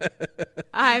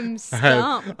 I'm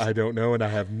stumped. I don't know, and I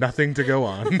have nothing to go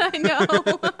on. I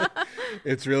know.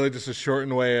 It's really just a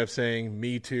shortened way of saying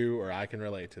me too, or I can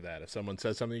relate to that. If someone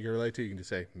says something you can relate to, you can just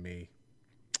say me.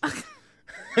 All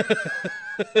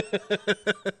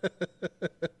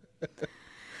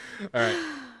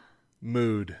right.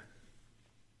 Mood.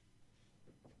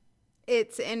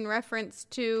 It's in reference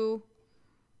to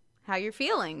how you're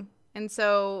feeling. And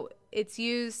so it's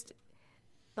used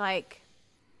like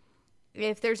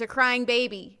if there's a crying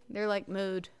baby, they're like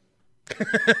mood.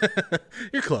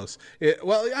 You're close.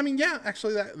 Well, I mean, yeah,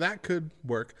 actually that could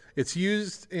work. It's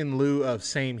used in lieu of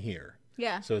same here.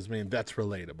 Yeah. So that's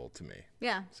relatable to me.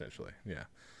 Yeah. Essentially. Yeah.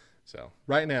 So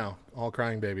right now, all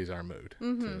crying babies are mood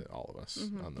to all of us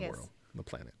on the world, on the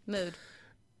planet. Mood.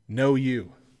 Know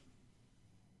you.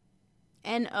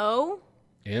 N-O?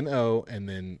 N-O and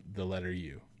then the letter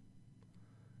U.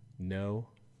 No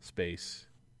space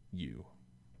U.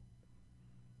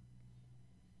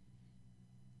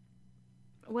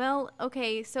 Well,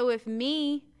 okay, so if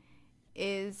me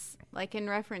is like in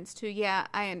reference to, yeah,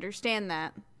 I understand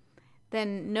that,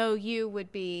 then no you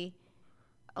would be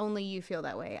only you feel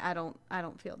that way. I don't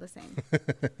feel the same.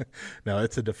 No,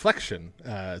 it's a deflection.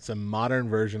 It's a modern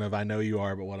version of I know you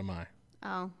are, but what am I?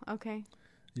 Oh, okay.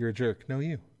 You're a jerk. No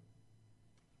you.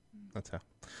 That's how.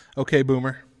 Okay,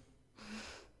 boomer.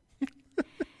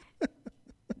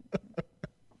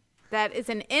 That is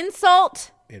an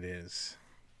insult. It is.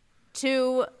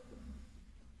 To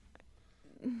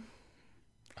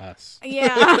us.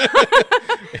 Yeah.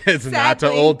 It's not to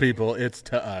old people, it's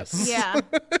to us. Yeah.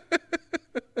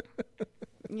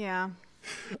 Yeah.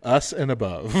 Us and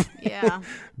above. Yeah.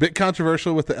 Bit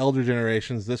controversial with the elder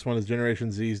generations. This one is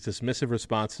Generation Z's dismissive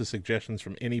response to suggestions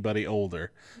from anybody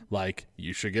older, like,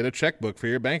 you should get a checkbook for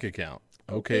your bank account.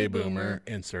 Okay, boomer.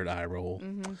 Insert eye roll.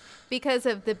 Mm-hmm. Because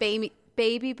of the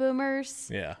baby boomers.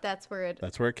 Yeah. That's where it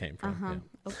came from. Uh-huh. Yeah.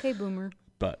 Okay, boomer.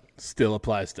 But still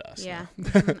applies to us. Yeah.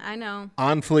 I know.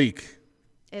 On fleek.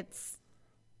 It's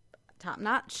top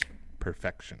notch.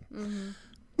 Perfection.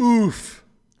 Mm-hmm. Oof.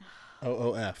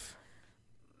 OOF.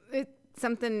 It's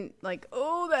something like,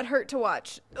 oh, that hurt to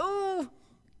watch. Oh,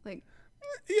 like.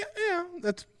 Yeah,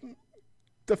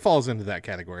 that falls into that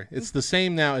category. It's the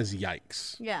same now as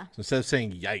yikes. Yeah. So instead of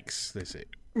saying yikes, they say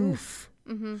oof.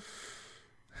 Mm-hmm.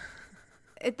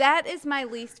 That is my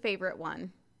least favorite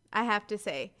one, I have to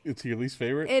say. It's your least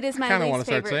favorite? It is my least favorite. I kind of want to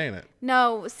start saying it.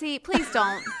 No, see, please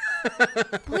don't.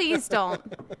 Please don't.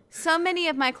 So many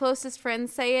of my closest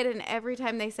friends say it, and every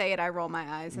time they say it, I roll my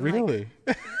eyes. I'm really?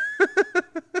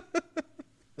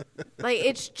 Like,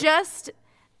 it's just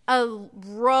a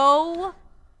row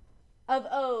of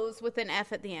O's with an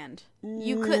F at the end.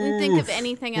 You couldn't think of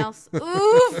anything else.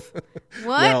 Oof. What?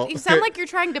 Well, you sound like you're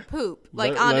trying to poop.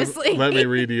 Like, honestly. Let me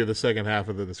read you the second half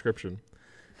of the description.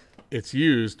 It's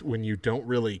used when you don't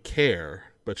really care,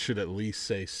 but should at least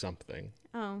say something.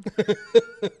 Oh.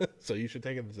 So you should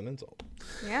take it as an insult.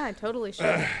 Yeah, I totally should.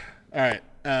 All right.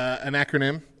 An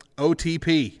acronym.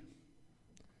 OTP.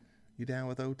 You down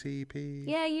with OTP?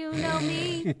 Yeah, you know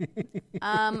me.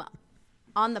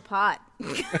 On the pot.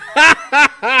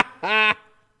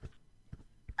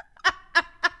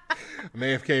 I'm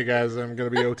AFK, guys. I'm going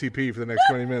to be OTP for the next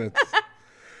 20 minutes.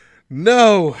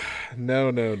 No.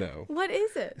 What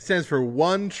is it? It stands for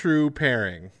one true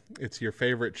pairing. It's your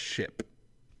favorite ship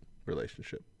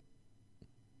relationship.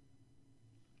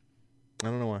 I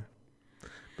don't know why.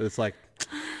 But it's like,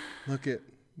 look at,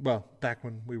 well, back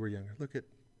when we were younger, look at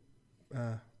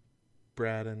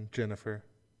Brad and Jennifer.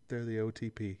 They're the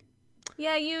OTP.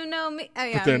 Yeah, you know me. Oh,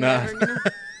 yeah, but they're not.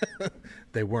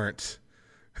 They weren't.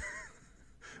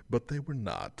 But they were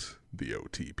not the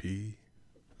OTP.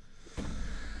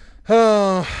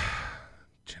 Oh,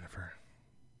 Jennifer,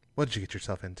 what did you get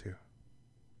yourself into?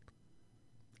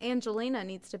 Angelina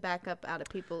needs to back up out of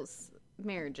people's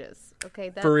marriages. Okay,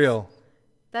 that's, for real.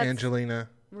 That's Angelina.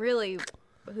 Really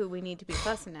who we need to be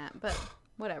fussing at, but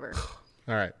whatever.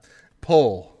 All right.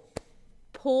 Pull.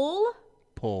 Pull?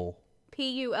 Pull.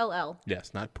 Pull.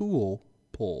 Yes, not pool.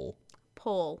 Pull.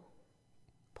 Pull.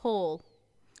 Pull.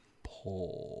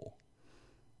 Pull.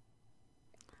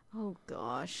 Oh,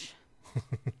 gosh.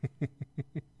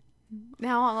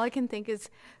 Now all I can think is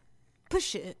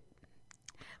push it.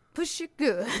 Push it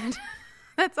good.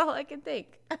 That's all I can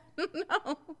think. I don't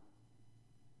know.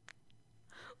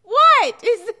 What?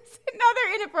 Is this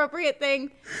another inappropriate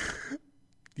thing?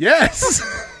 Yes.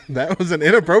 That was an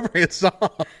inappropriate song.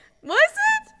 Was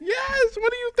it? Yes.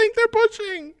 What do you think they're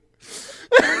pushing?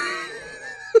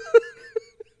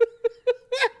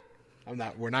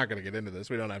 We're not going to get into this.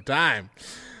 We don't have time.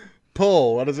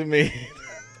 Pull. What does it mean?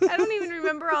 I don't even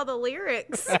remember all the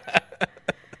lyrics.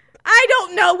 I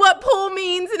don't know what pull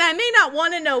means, and I may not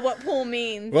want to know what pull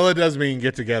means. Well, it does mean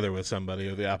get together with somebody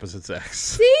of the opposite sex.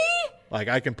 See? Like,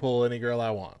 I can pull any girl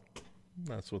I want.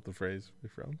 That's what the phrase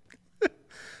is from.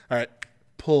 All right.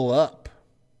 Pull up.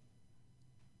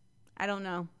 I don't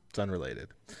know. It's unrelated.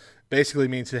 Basically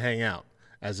means to hang out,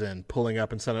 as in pulling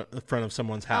up in front of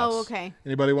someone's house. Oh, okay.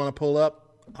 Anybody want to pull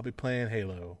up? I'll be playing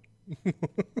Halo. It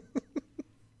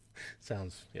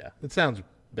sounds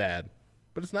bad,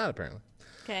 but it's not apparently.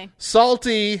 Okay.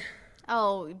 Salty.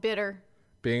 Oh, bitter.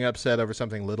 Being upset over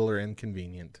something little or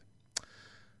inconvenient.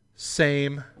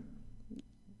 Same.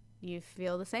 You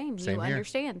feel the same. Same you here.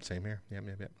 Understand. Same here.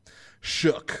 Yep.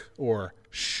 Shook or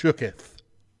shooketh.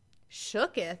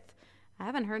 Shooketh? I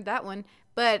haven't heard that one.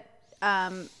 But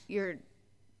you're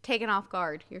taken off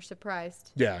guard. You're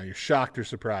surprised. Yeah, you're shocked or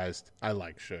surprised. I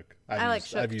like shook.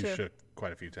 I've used too. shook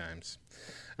quite a few times.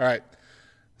 All right.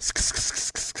 SK.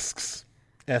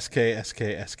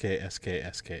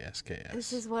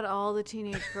 This is what all the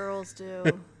teenage girls do.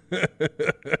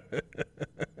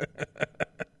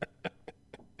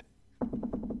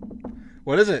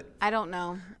 What is it? I don't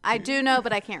know. I do know,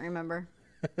 but I can't remember.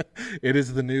 It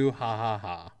is the new ha ha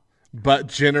ha, but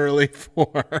generally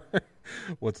for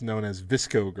what's known as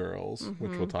Visco girls,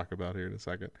 which we'll talk about here in a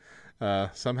second.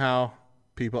 Somehow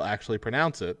people actually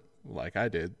pronounce it like I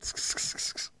did.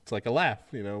 It's like a laugh,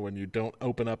 when you don't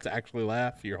open up to actually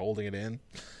laugh, you're holding it in.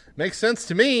 Makes sense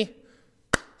to me.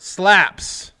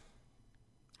 Slaps.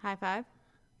 High five?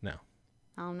 No.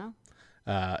 I don't know.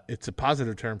 It's a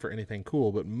positive term for anything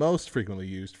cool, but most frequently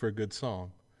used for a good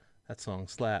song. That song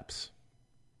slaps.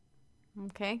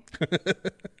 Okay.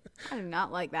 I do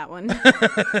not like that one. All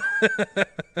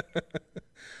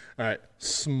right.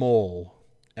 Smol.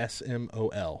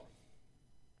 SMOL.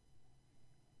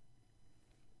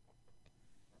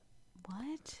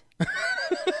 What?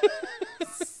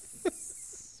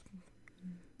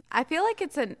 I feel like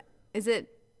it's an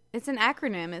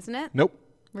acronym, isn't it? Nope.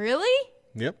 Really?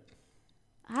 Yep.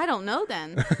 I don't know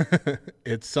then.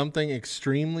 It's something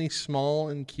extremely small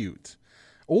and cute.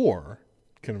 Or,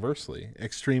 conversely,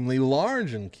 extremely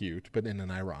large and cute, but in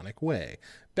an ironic way.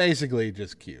 Basically,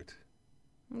 just cute.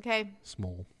 Okay.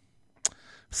 Small.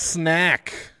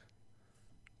 Snack.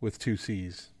 With 2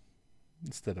 C's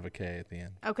instead of a K at the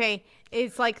end. Okay.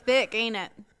 It's like thick, ain't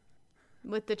it?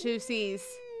 With the 2 C's.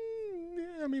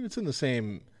 Yeah, I mean, it's in the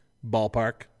same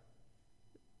ballpark.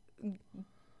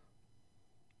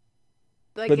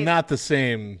 Like but not the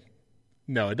same.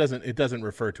 No, it doesn't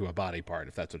refer to a body part,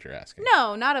 if that's what you're asking.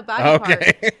 No, not a body part.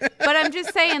 But I'm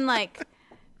just saying, like,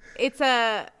 it's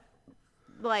a,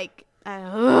 like,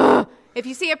 if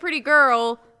you see a pretty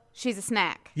girl, she's a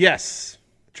snack. Yes.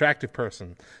 Attractive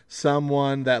person.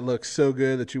 Someone that looks so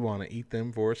good that you want to eat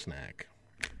them for a snack.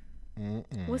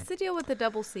 What's the deal with the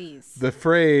double C's? The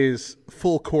phrase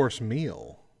full course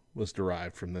meal was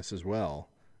derived from this as well,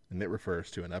 and it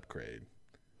refers to an upgrade.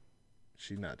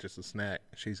 She's not just a snack,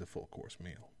 she's a full course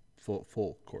meal.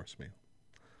 Full course meal.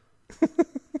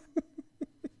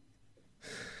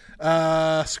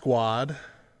 Squad.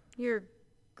 Your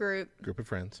group. Group of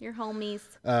friends. Your homies.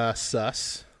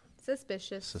 Sus.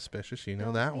 Suspicious. Suspicious, you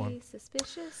know that one.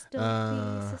 Suspicious.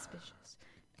 Don't be suspicious.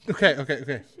 Okay.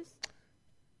 Suspicious.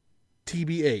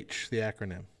 TBH, the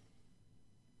acronym.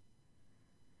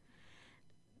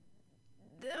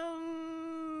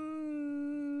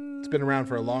 It's been around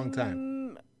for a long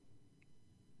time.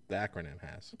 The acronym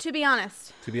has. To be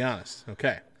honest. To be honest.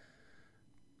 Okay.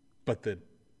 But the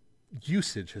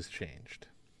usage has changed.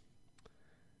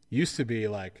 Used to be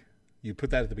like, you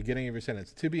put that at the beginning of your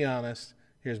sentence. To be honest,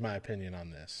 here's my opinion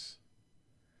on this.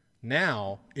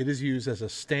 Now, it is used as a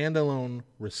standalone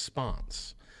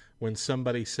response. When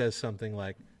somebody says something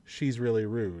like, she's really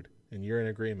rude, and you're in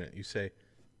agreement, you say,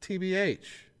 TBH.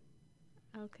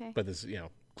 Okay. But this,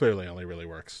 clearly only really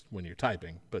works when you're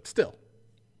typing. But still,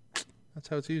 that's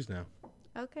how it's used now.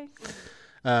 Okay.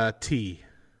 T.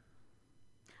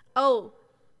 Oh,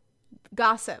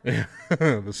 gossip.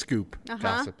 The scoop. Uh-huh.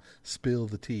 Gossip. Spill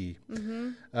the tea.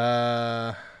 Mm-hmm.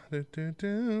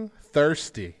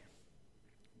 Thirsty.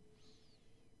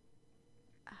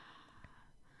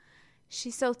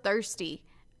 She's so thirsty.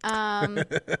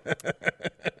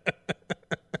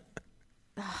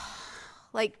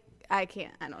 Like, I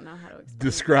don't know how to explain.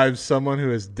 Describes someone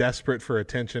who is desperate for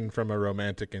attention from a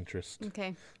romantic interest.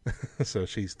 Okay. So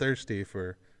she's thirsty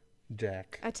for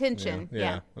Jack. Attention.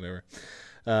 Yeah. Whatever.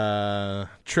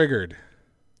 Triggered.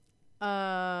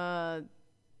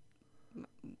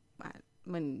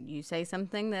 When you say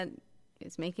something that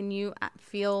is making you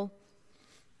feel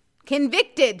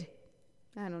convicted.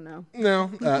 I don't know. No.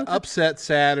 Upset,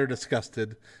 sad, or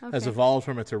disgusted has Okay. evolved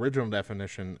from its original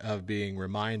definition of being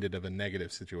reminded of a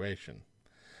negative situation.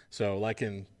 So like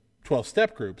in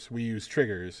 12-step groups, we use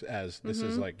triggers as this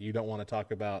is like, you don't want to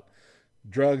talk about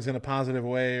drugs in a positive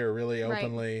way or really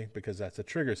openly because that's a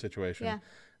trigger situation. Yeah.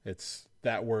 It's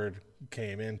that word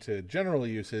came into general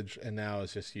usage and now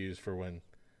it's just used for when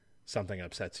something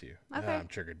upsets you. Okay. I'm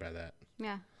triggered by that.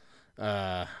 Yeah.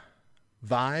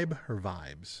 Vibe or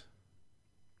vibes?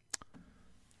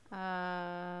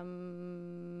 I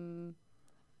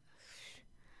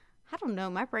don't know.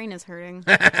 My brain is hurting.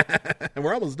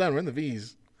 We're almost done. We're in the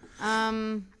V's.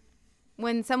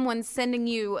 When someone's sending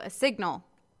you a signal,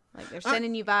 like they're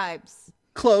sending you vibes.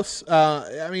 Close.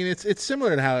 I mean, it's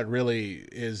similar to how it really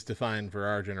is defined for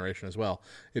our generation as well.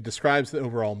 It describes the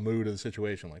overall mood of the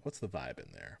situation. Like, what's the vibe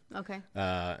in there? Okay.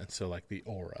 And so, like, the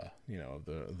aura, of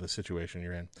the situation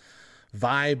you're in.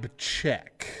 Vibe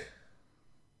check.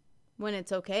 When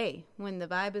it's okay. When the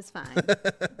vibe is fine.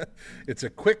 It's a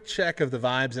quick check of the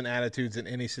vibes and attitudes in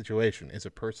any situation. Is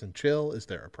a person chill? Is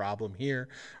there a problem here?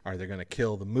 Are they going to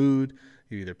kill the mood?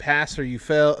 You either pass or you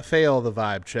fail the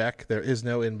vibe check. There is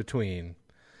no in between.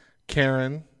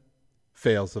 Karen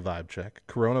fails the vibe check.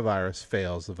 Coronavirus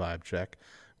fails the vibe check.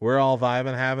 We're all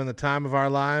vibing, having the time of our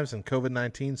lives, and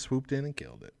COVID-19 swooped in and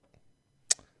killed it.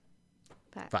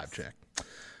 Facts. Vibe check.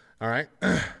 All right.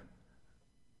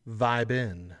 Vibe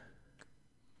in.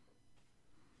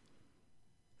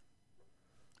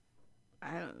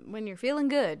 When you're feeling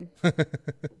good.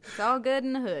 It's all good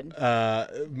in the hood.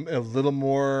 A little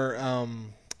more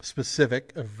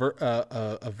specific, a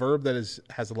verb that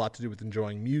has a lot to do with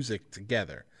enjoying music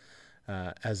together.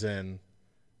 As in,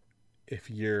 if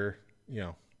you're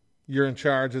in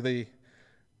charge of the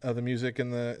music in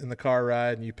the car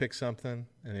ride and you pick something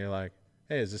and you're like,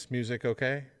 hey, is this music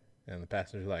okay? And the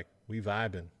passenger's like, we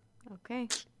vibing. Okay.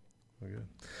 We're good.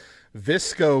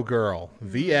 Visco girl.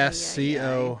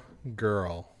 VSCO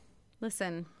girl.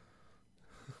 Listen,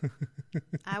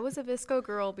 I was a Visco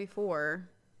girl before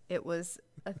it was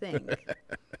a thing.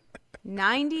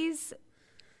 90s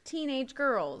teenage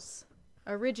girls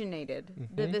originated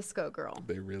the Visco girl.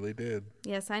 They really did.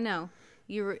 Yes, I know.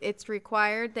 It's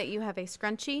required that you have a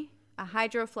scrunchie, a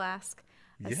hydro flask,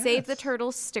 a Save the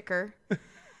Turtles sticker,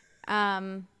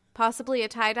 possibly a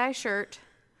tie-dye shirt.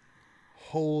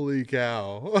 Holy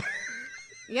cow.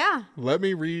 Yeah. Let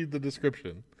me read the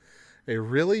description. A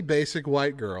really basic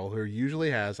white girl who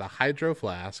usually has a hydro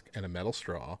flask and a metal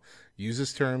straw,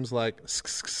 uses terms like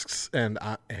and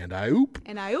I oop,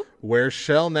 wears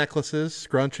shell necklaces,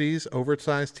 scrunchies,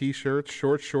 oversized t-shirts,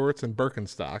 short shorts, and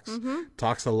Birkenstocks,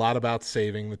 talks a lot about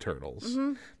saving the turtles.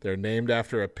 They're named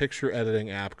after a picture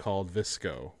editing app called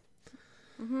Visco.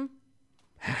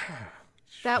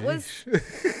 That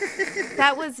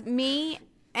was me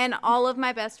and all of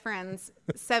my best friends,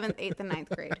 7th, 8th, and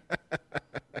 9th grade.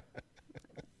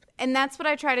 And that's what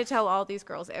I try to tell all these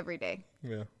girls every day.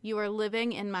 Yeah. You are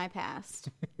living in my past.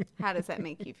 How does that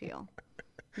make you feel?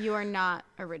 You are not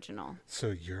original. So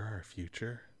you're our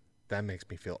future? That makes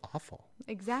me feel awful.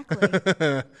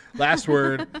 Exactly. Last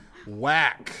word,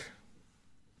 whack.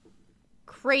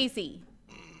 Crazy.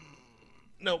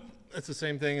 Nope. That's the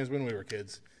same thing as when we were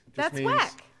kids. That's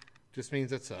whack. Just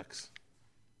means it sucks.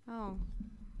 Oh.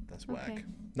 That's whack.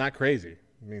 Not crazy.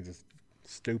 It means it's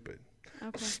stupid.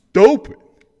 Okay. Stupid.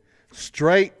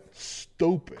 Straight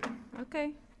stupid.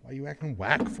 Okay. Why are you acting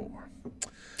whack for?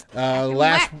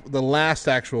 The last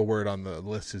actual word on the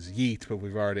list is yeet, but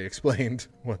we've already explained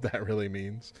what that really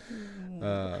means.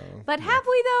 But have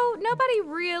we, though? Nobody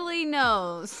really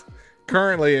knows.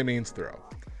 Currently, it means throw.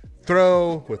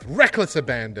 Throw with reckless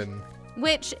abandon.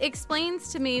 Which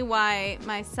explains to me why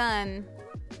my son,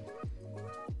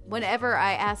 whenever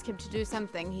I ask him to do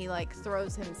something, he,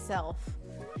 throws himself.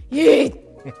 Yeet!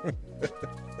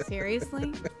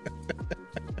 Seriously?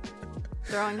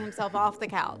 Throwing himself off the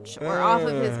couch or off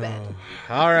of his bed.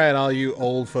 All right, all you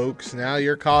old folks. Now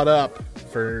you're caught up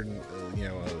for,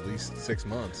 at least 6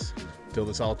 months until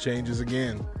this all changes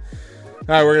again. All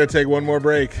right, we're going to take one more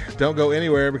break. Don't go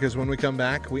anywhere because when we come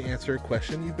back, we answer a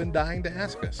question you've been dying to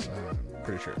ask us. I'm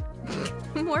pretty sure.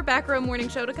 More Back Row Morning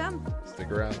Show to come.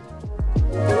 Stick around.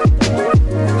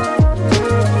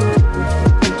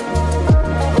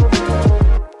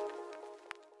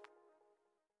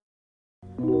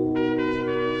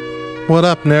 What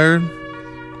up,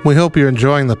 nerd? We hope you're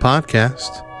enjoying the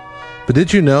podcast. But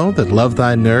did you know that Love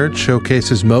Thy Nerd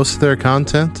showcases most of their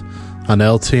content on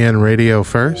LTN Radio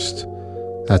First?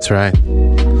 That's right.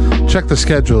 Check the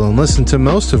schedule and listen to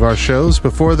most of our shows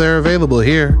before they're available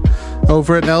here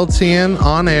over at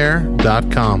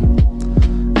ltnonair.com.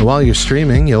 And while you're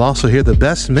streaming, you'll also hear the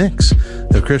best mix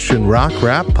of Christian rock,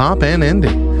 rap, pop, and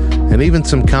indie, and even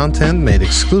some content made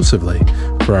exclusively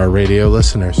for our radio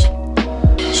listeners.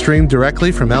 Stream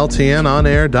directly from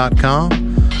ltnonair.com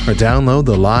or download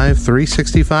the Live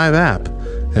 365 app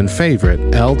and favorite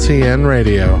LTN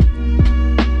Radio.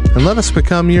 And let us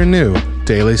become your new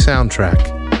daily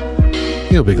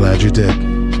soundtrack. You'll be glad you did.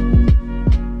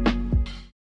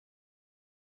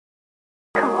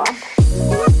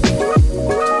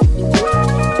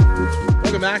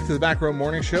 Welcome back to the Back Row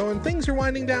Morning Show, and things are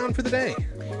winding down for the day.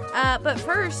 But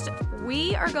first,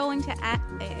 we are going to ask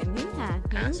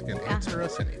and answer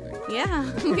us anything. Yeah,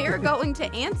 we are going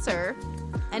to answer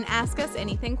an Ask Us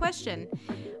Anything question.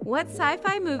 What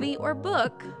sci-fi movie or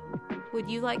book would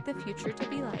you like the future to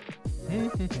be like?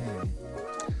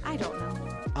 I don't know.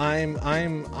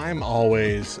 I'm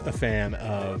always a fan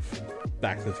of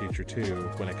Back to the Future 2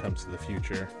 when it comes to the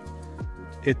future.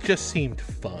 It just seemed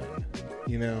fun,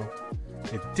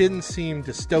 It didn't seem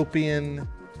dystopian.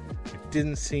 It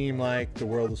didn't seem like the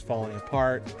world was falling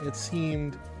apart. It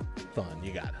seemed fun.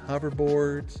 You got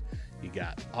hoverboards. You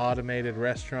got automated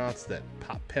restaurants that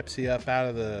pop Pepsi up out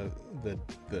of the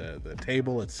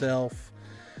table itself.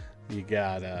 You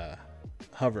got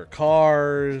hover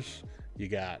cars. You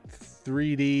got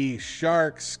 3D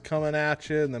sharks coming at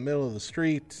you in the middle of the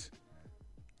street.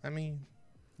 I mean,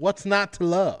 what's not to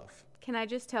love? Can I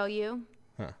just tell you?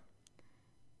 Huh.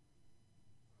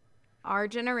 Our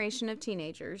generation of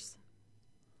teenagers,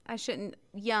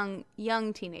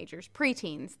 young teenagers,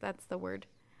 preteens, that's the word,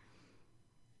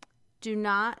 do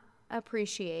not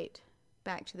appreciate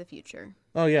Back to the Future.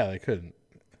 Oh, yeah, they couldn't.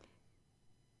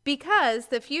 Because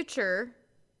the future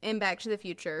in Back to the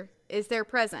Future is their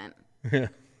present. Yeah.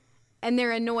 And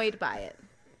they're annoyed by it.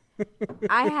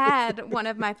 I had one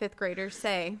of my 5th graders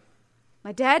say,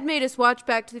 my dad made us watch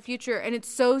Back to the Future, and it's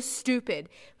so stupid.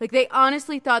 They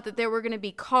honestly thought that there were going to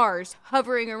be cars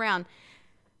hovering around.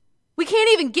 We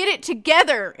can't even get it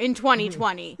together in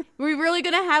 2020. Are we really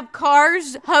going to have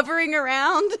cars hovering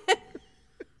around?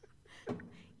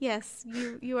 Yes,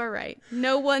 you are right.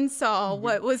 No one saw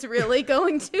what was really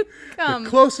going to come. The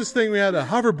closest thing we had to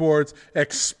hoverboards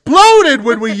exploded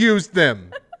when we used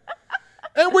them.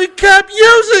 And we kept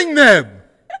using them.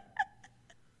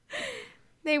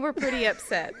 They were pretty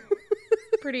upset.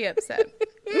 Pretty upset.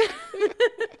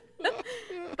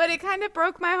 But it kind of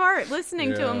broke my heart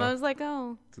listening to him. I was like,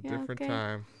 oh, it's a different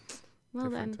time. Well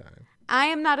then, I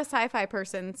am not a sci-fi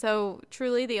person, so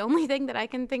truly the only thing that I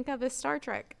can think of is Star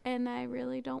Trek, and I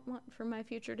really don't want for my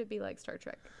future to be like Star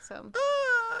Trek. So, I mean,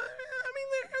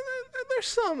 there's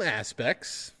some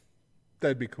aspects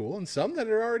that'd be cool, and some that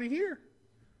are already here,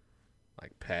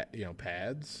 like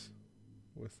pads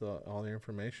with all the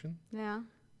information. Yeah.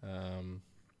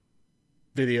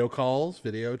 Video calls,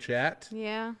 video chat.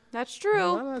 Yeah, that's true. A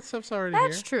lot of that stuff's already here.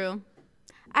 That's true.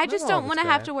 I just don't want to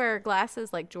have to wear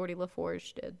glasses like Geordie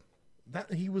LaForge did.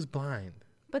 That he was blind.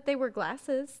 But they were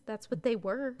glasses. That's what they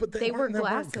were. But they were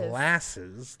glasses.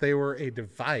 Glasses. They were a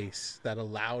device that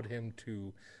allowed him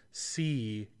to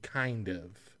see, kind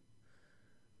of.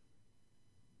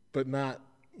 But not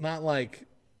like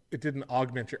it didn't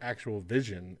augment your actual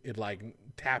vision. It like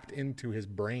tapped into his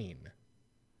brain.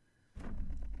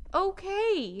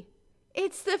 Okay.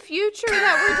 It's the future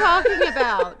that we're talking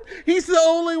about. He's the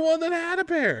only one that had a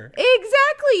pair.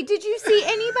 Exactly. Did you see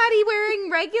anybody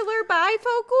wearing regular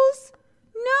bifocals?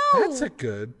 No. That's a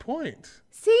good point.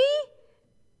 See?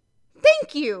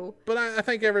 Thank you. But I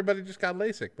think everybody just got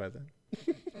LASIK by then.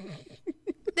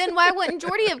 Then why wouldn't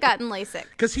Geordie have gotten LASIK?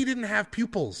 Because he didn't have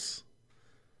pupils.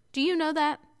 Do you know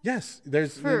that? Yes.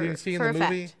 Didn't you see in the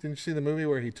movie? Fact. Didn't you see the movie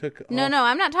where he took No,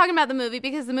 I'm not talking about the movie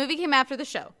because the movie came after the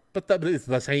show. But it's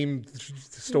the same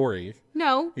story.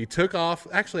 No. He took off.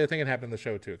 Actually, I think it happened in the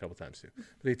show, too, a couple times, too.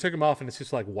 But he took them off, and it's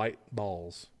just like white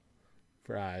balls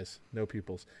for eyes, no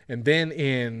pupils. And then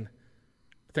in,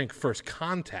 I think, First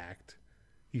Contact,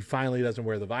 he finally doesn't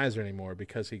wear the visor anymore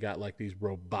because he got like these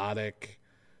robotic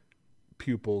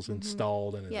pupils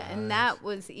installed in his eyes. And that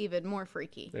was even more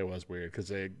freaky. It was weird because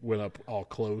they went up all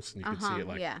close, and you could see it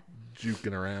like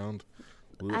juking around.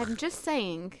 Ugh. I'm just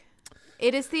saying...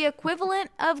 It is the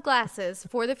equivalent of glasses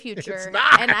for the future, It's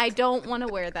not. and I don't want to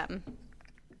wear them.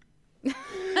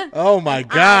 Oh, my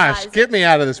gosh. Get me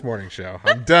out of this morning show.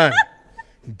 I'm done.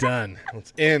 Done.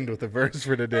 Let's end with the verse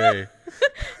for today.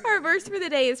 Our verse for the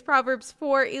day is Proverbs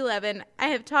 4:11. I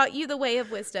have taught you the way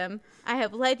of wisdom. I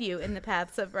have led you in the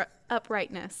paths of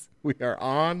uprightness. We are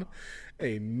on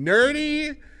a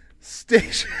nerdy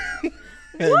station,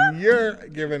 and you're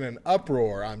giving an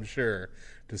uproar, I'm sure,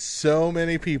 to so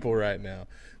many people right now.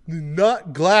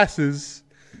 Not glasses.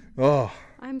 Oh.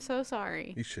 I'm so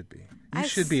sorry. You should be. You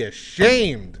should be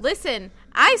ashamed. Listen,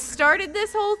 I started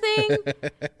this whole thing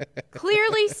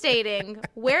clearly stating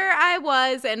where I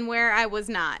was and where I was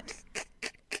not.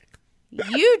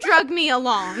 You drug me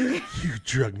along. You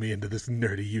drug me into this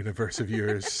nerdy universe of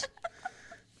yours.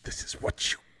 This is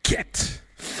what you get.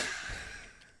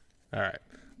 All right.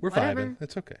 We're vibing.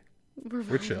 It's okay.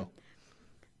 We're chill.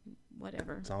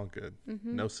 Whatever. It's all good.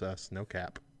 Mm-hmm. No sus, no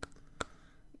cap.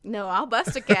 No, I'll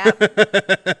bust a cap.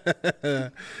 That's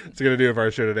going to do it for our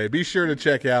show today. Be sure to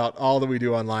check out all that we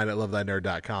do online at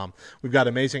lovethynerd.com. We've got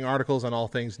amazing articles on all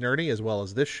things nerdy, as well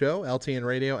as this show, LTN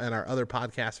Radio, and our other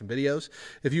podcasts and videos.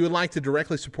 If you would like to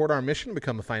directly support our mission,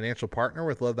 become a financial partner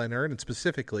with Love Thy Nerd, and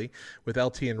specifically with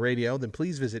LTN Radio, then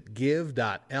please visit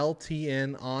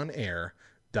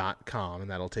give.ltnonair.com,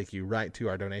 and that'll take you right to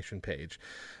our donation page.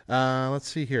 Let's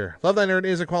see here. Love Thy Nerd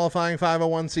is a qualifying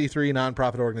 501c3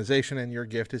 nonprofit organization, and your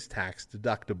gift is tax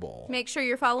deductible. Make sure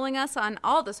you're following us on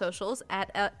all the socials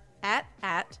at the Back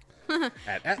Row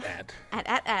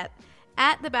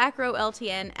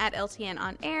LTN, at LTN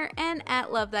on Air, and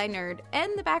at Love Thy Nerd.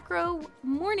 And the Back Row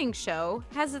Morning Show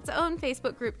has its own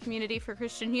Facebook group community for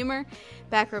Christian humor,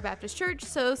 Back Row Baptist Church.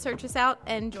 So search us out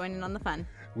and join in on the fun.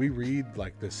 We read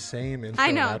like the same intro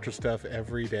and outro stuff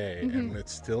every day, and it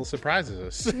still surprises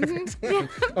us every time.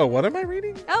 Oh, what am I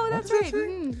reading? Oh, that's right.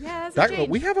 Yeah, that's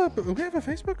we have a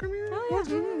Facebook community. Oh,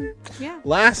 yeah. Yeah.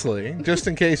 Lastly, just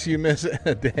in case you miss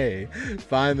a day,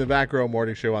 find the Back Row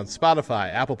Morning Show on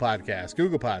Spotify, Apple Podcasts,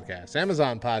 Google Podcasts,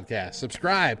 Amazon Podcasts.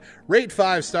 Subscribe, rate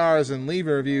 5 stars, and leave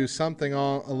a review something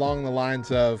along the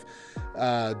lines of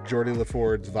Geordie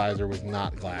LaForge's visor was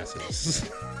not glasses.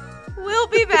 We'll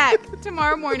be back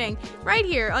tomorrow morning right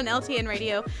here on LTN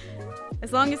Radio,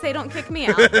 as long as they don't kick me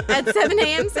out, at 7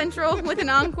 a.m. Central with an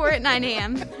encore at 9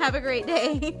 a.m. Have a great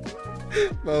day.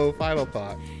 Mo, final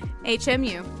thought.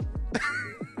 HMU.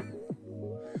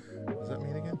 What does that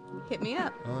mean again? Hit me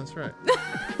up. Oh, that's right.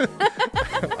 I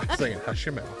was thinking hush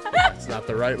your mouth. That's not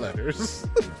the right letters.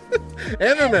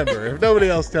 And remember, if nobody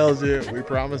else tells you, we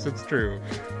promise it's true.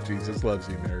 Jesus loves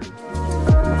you, nerds.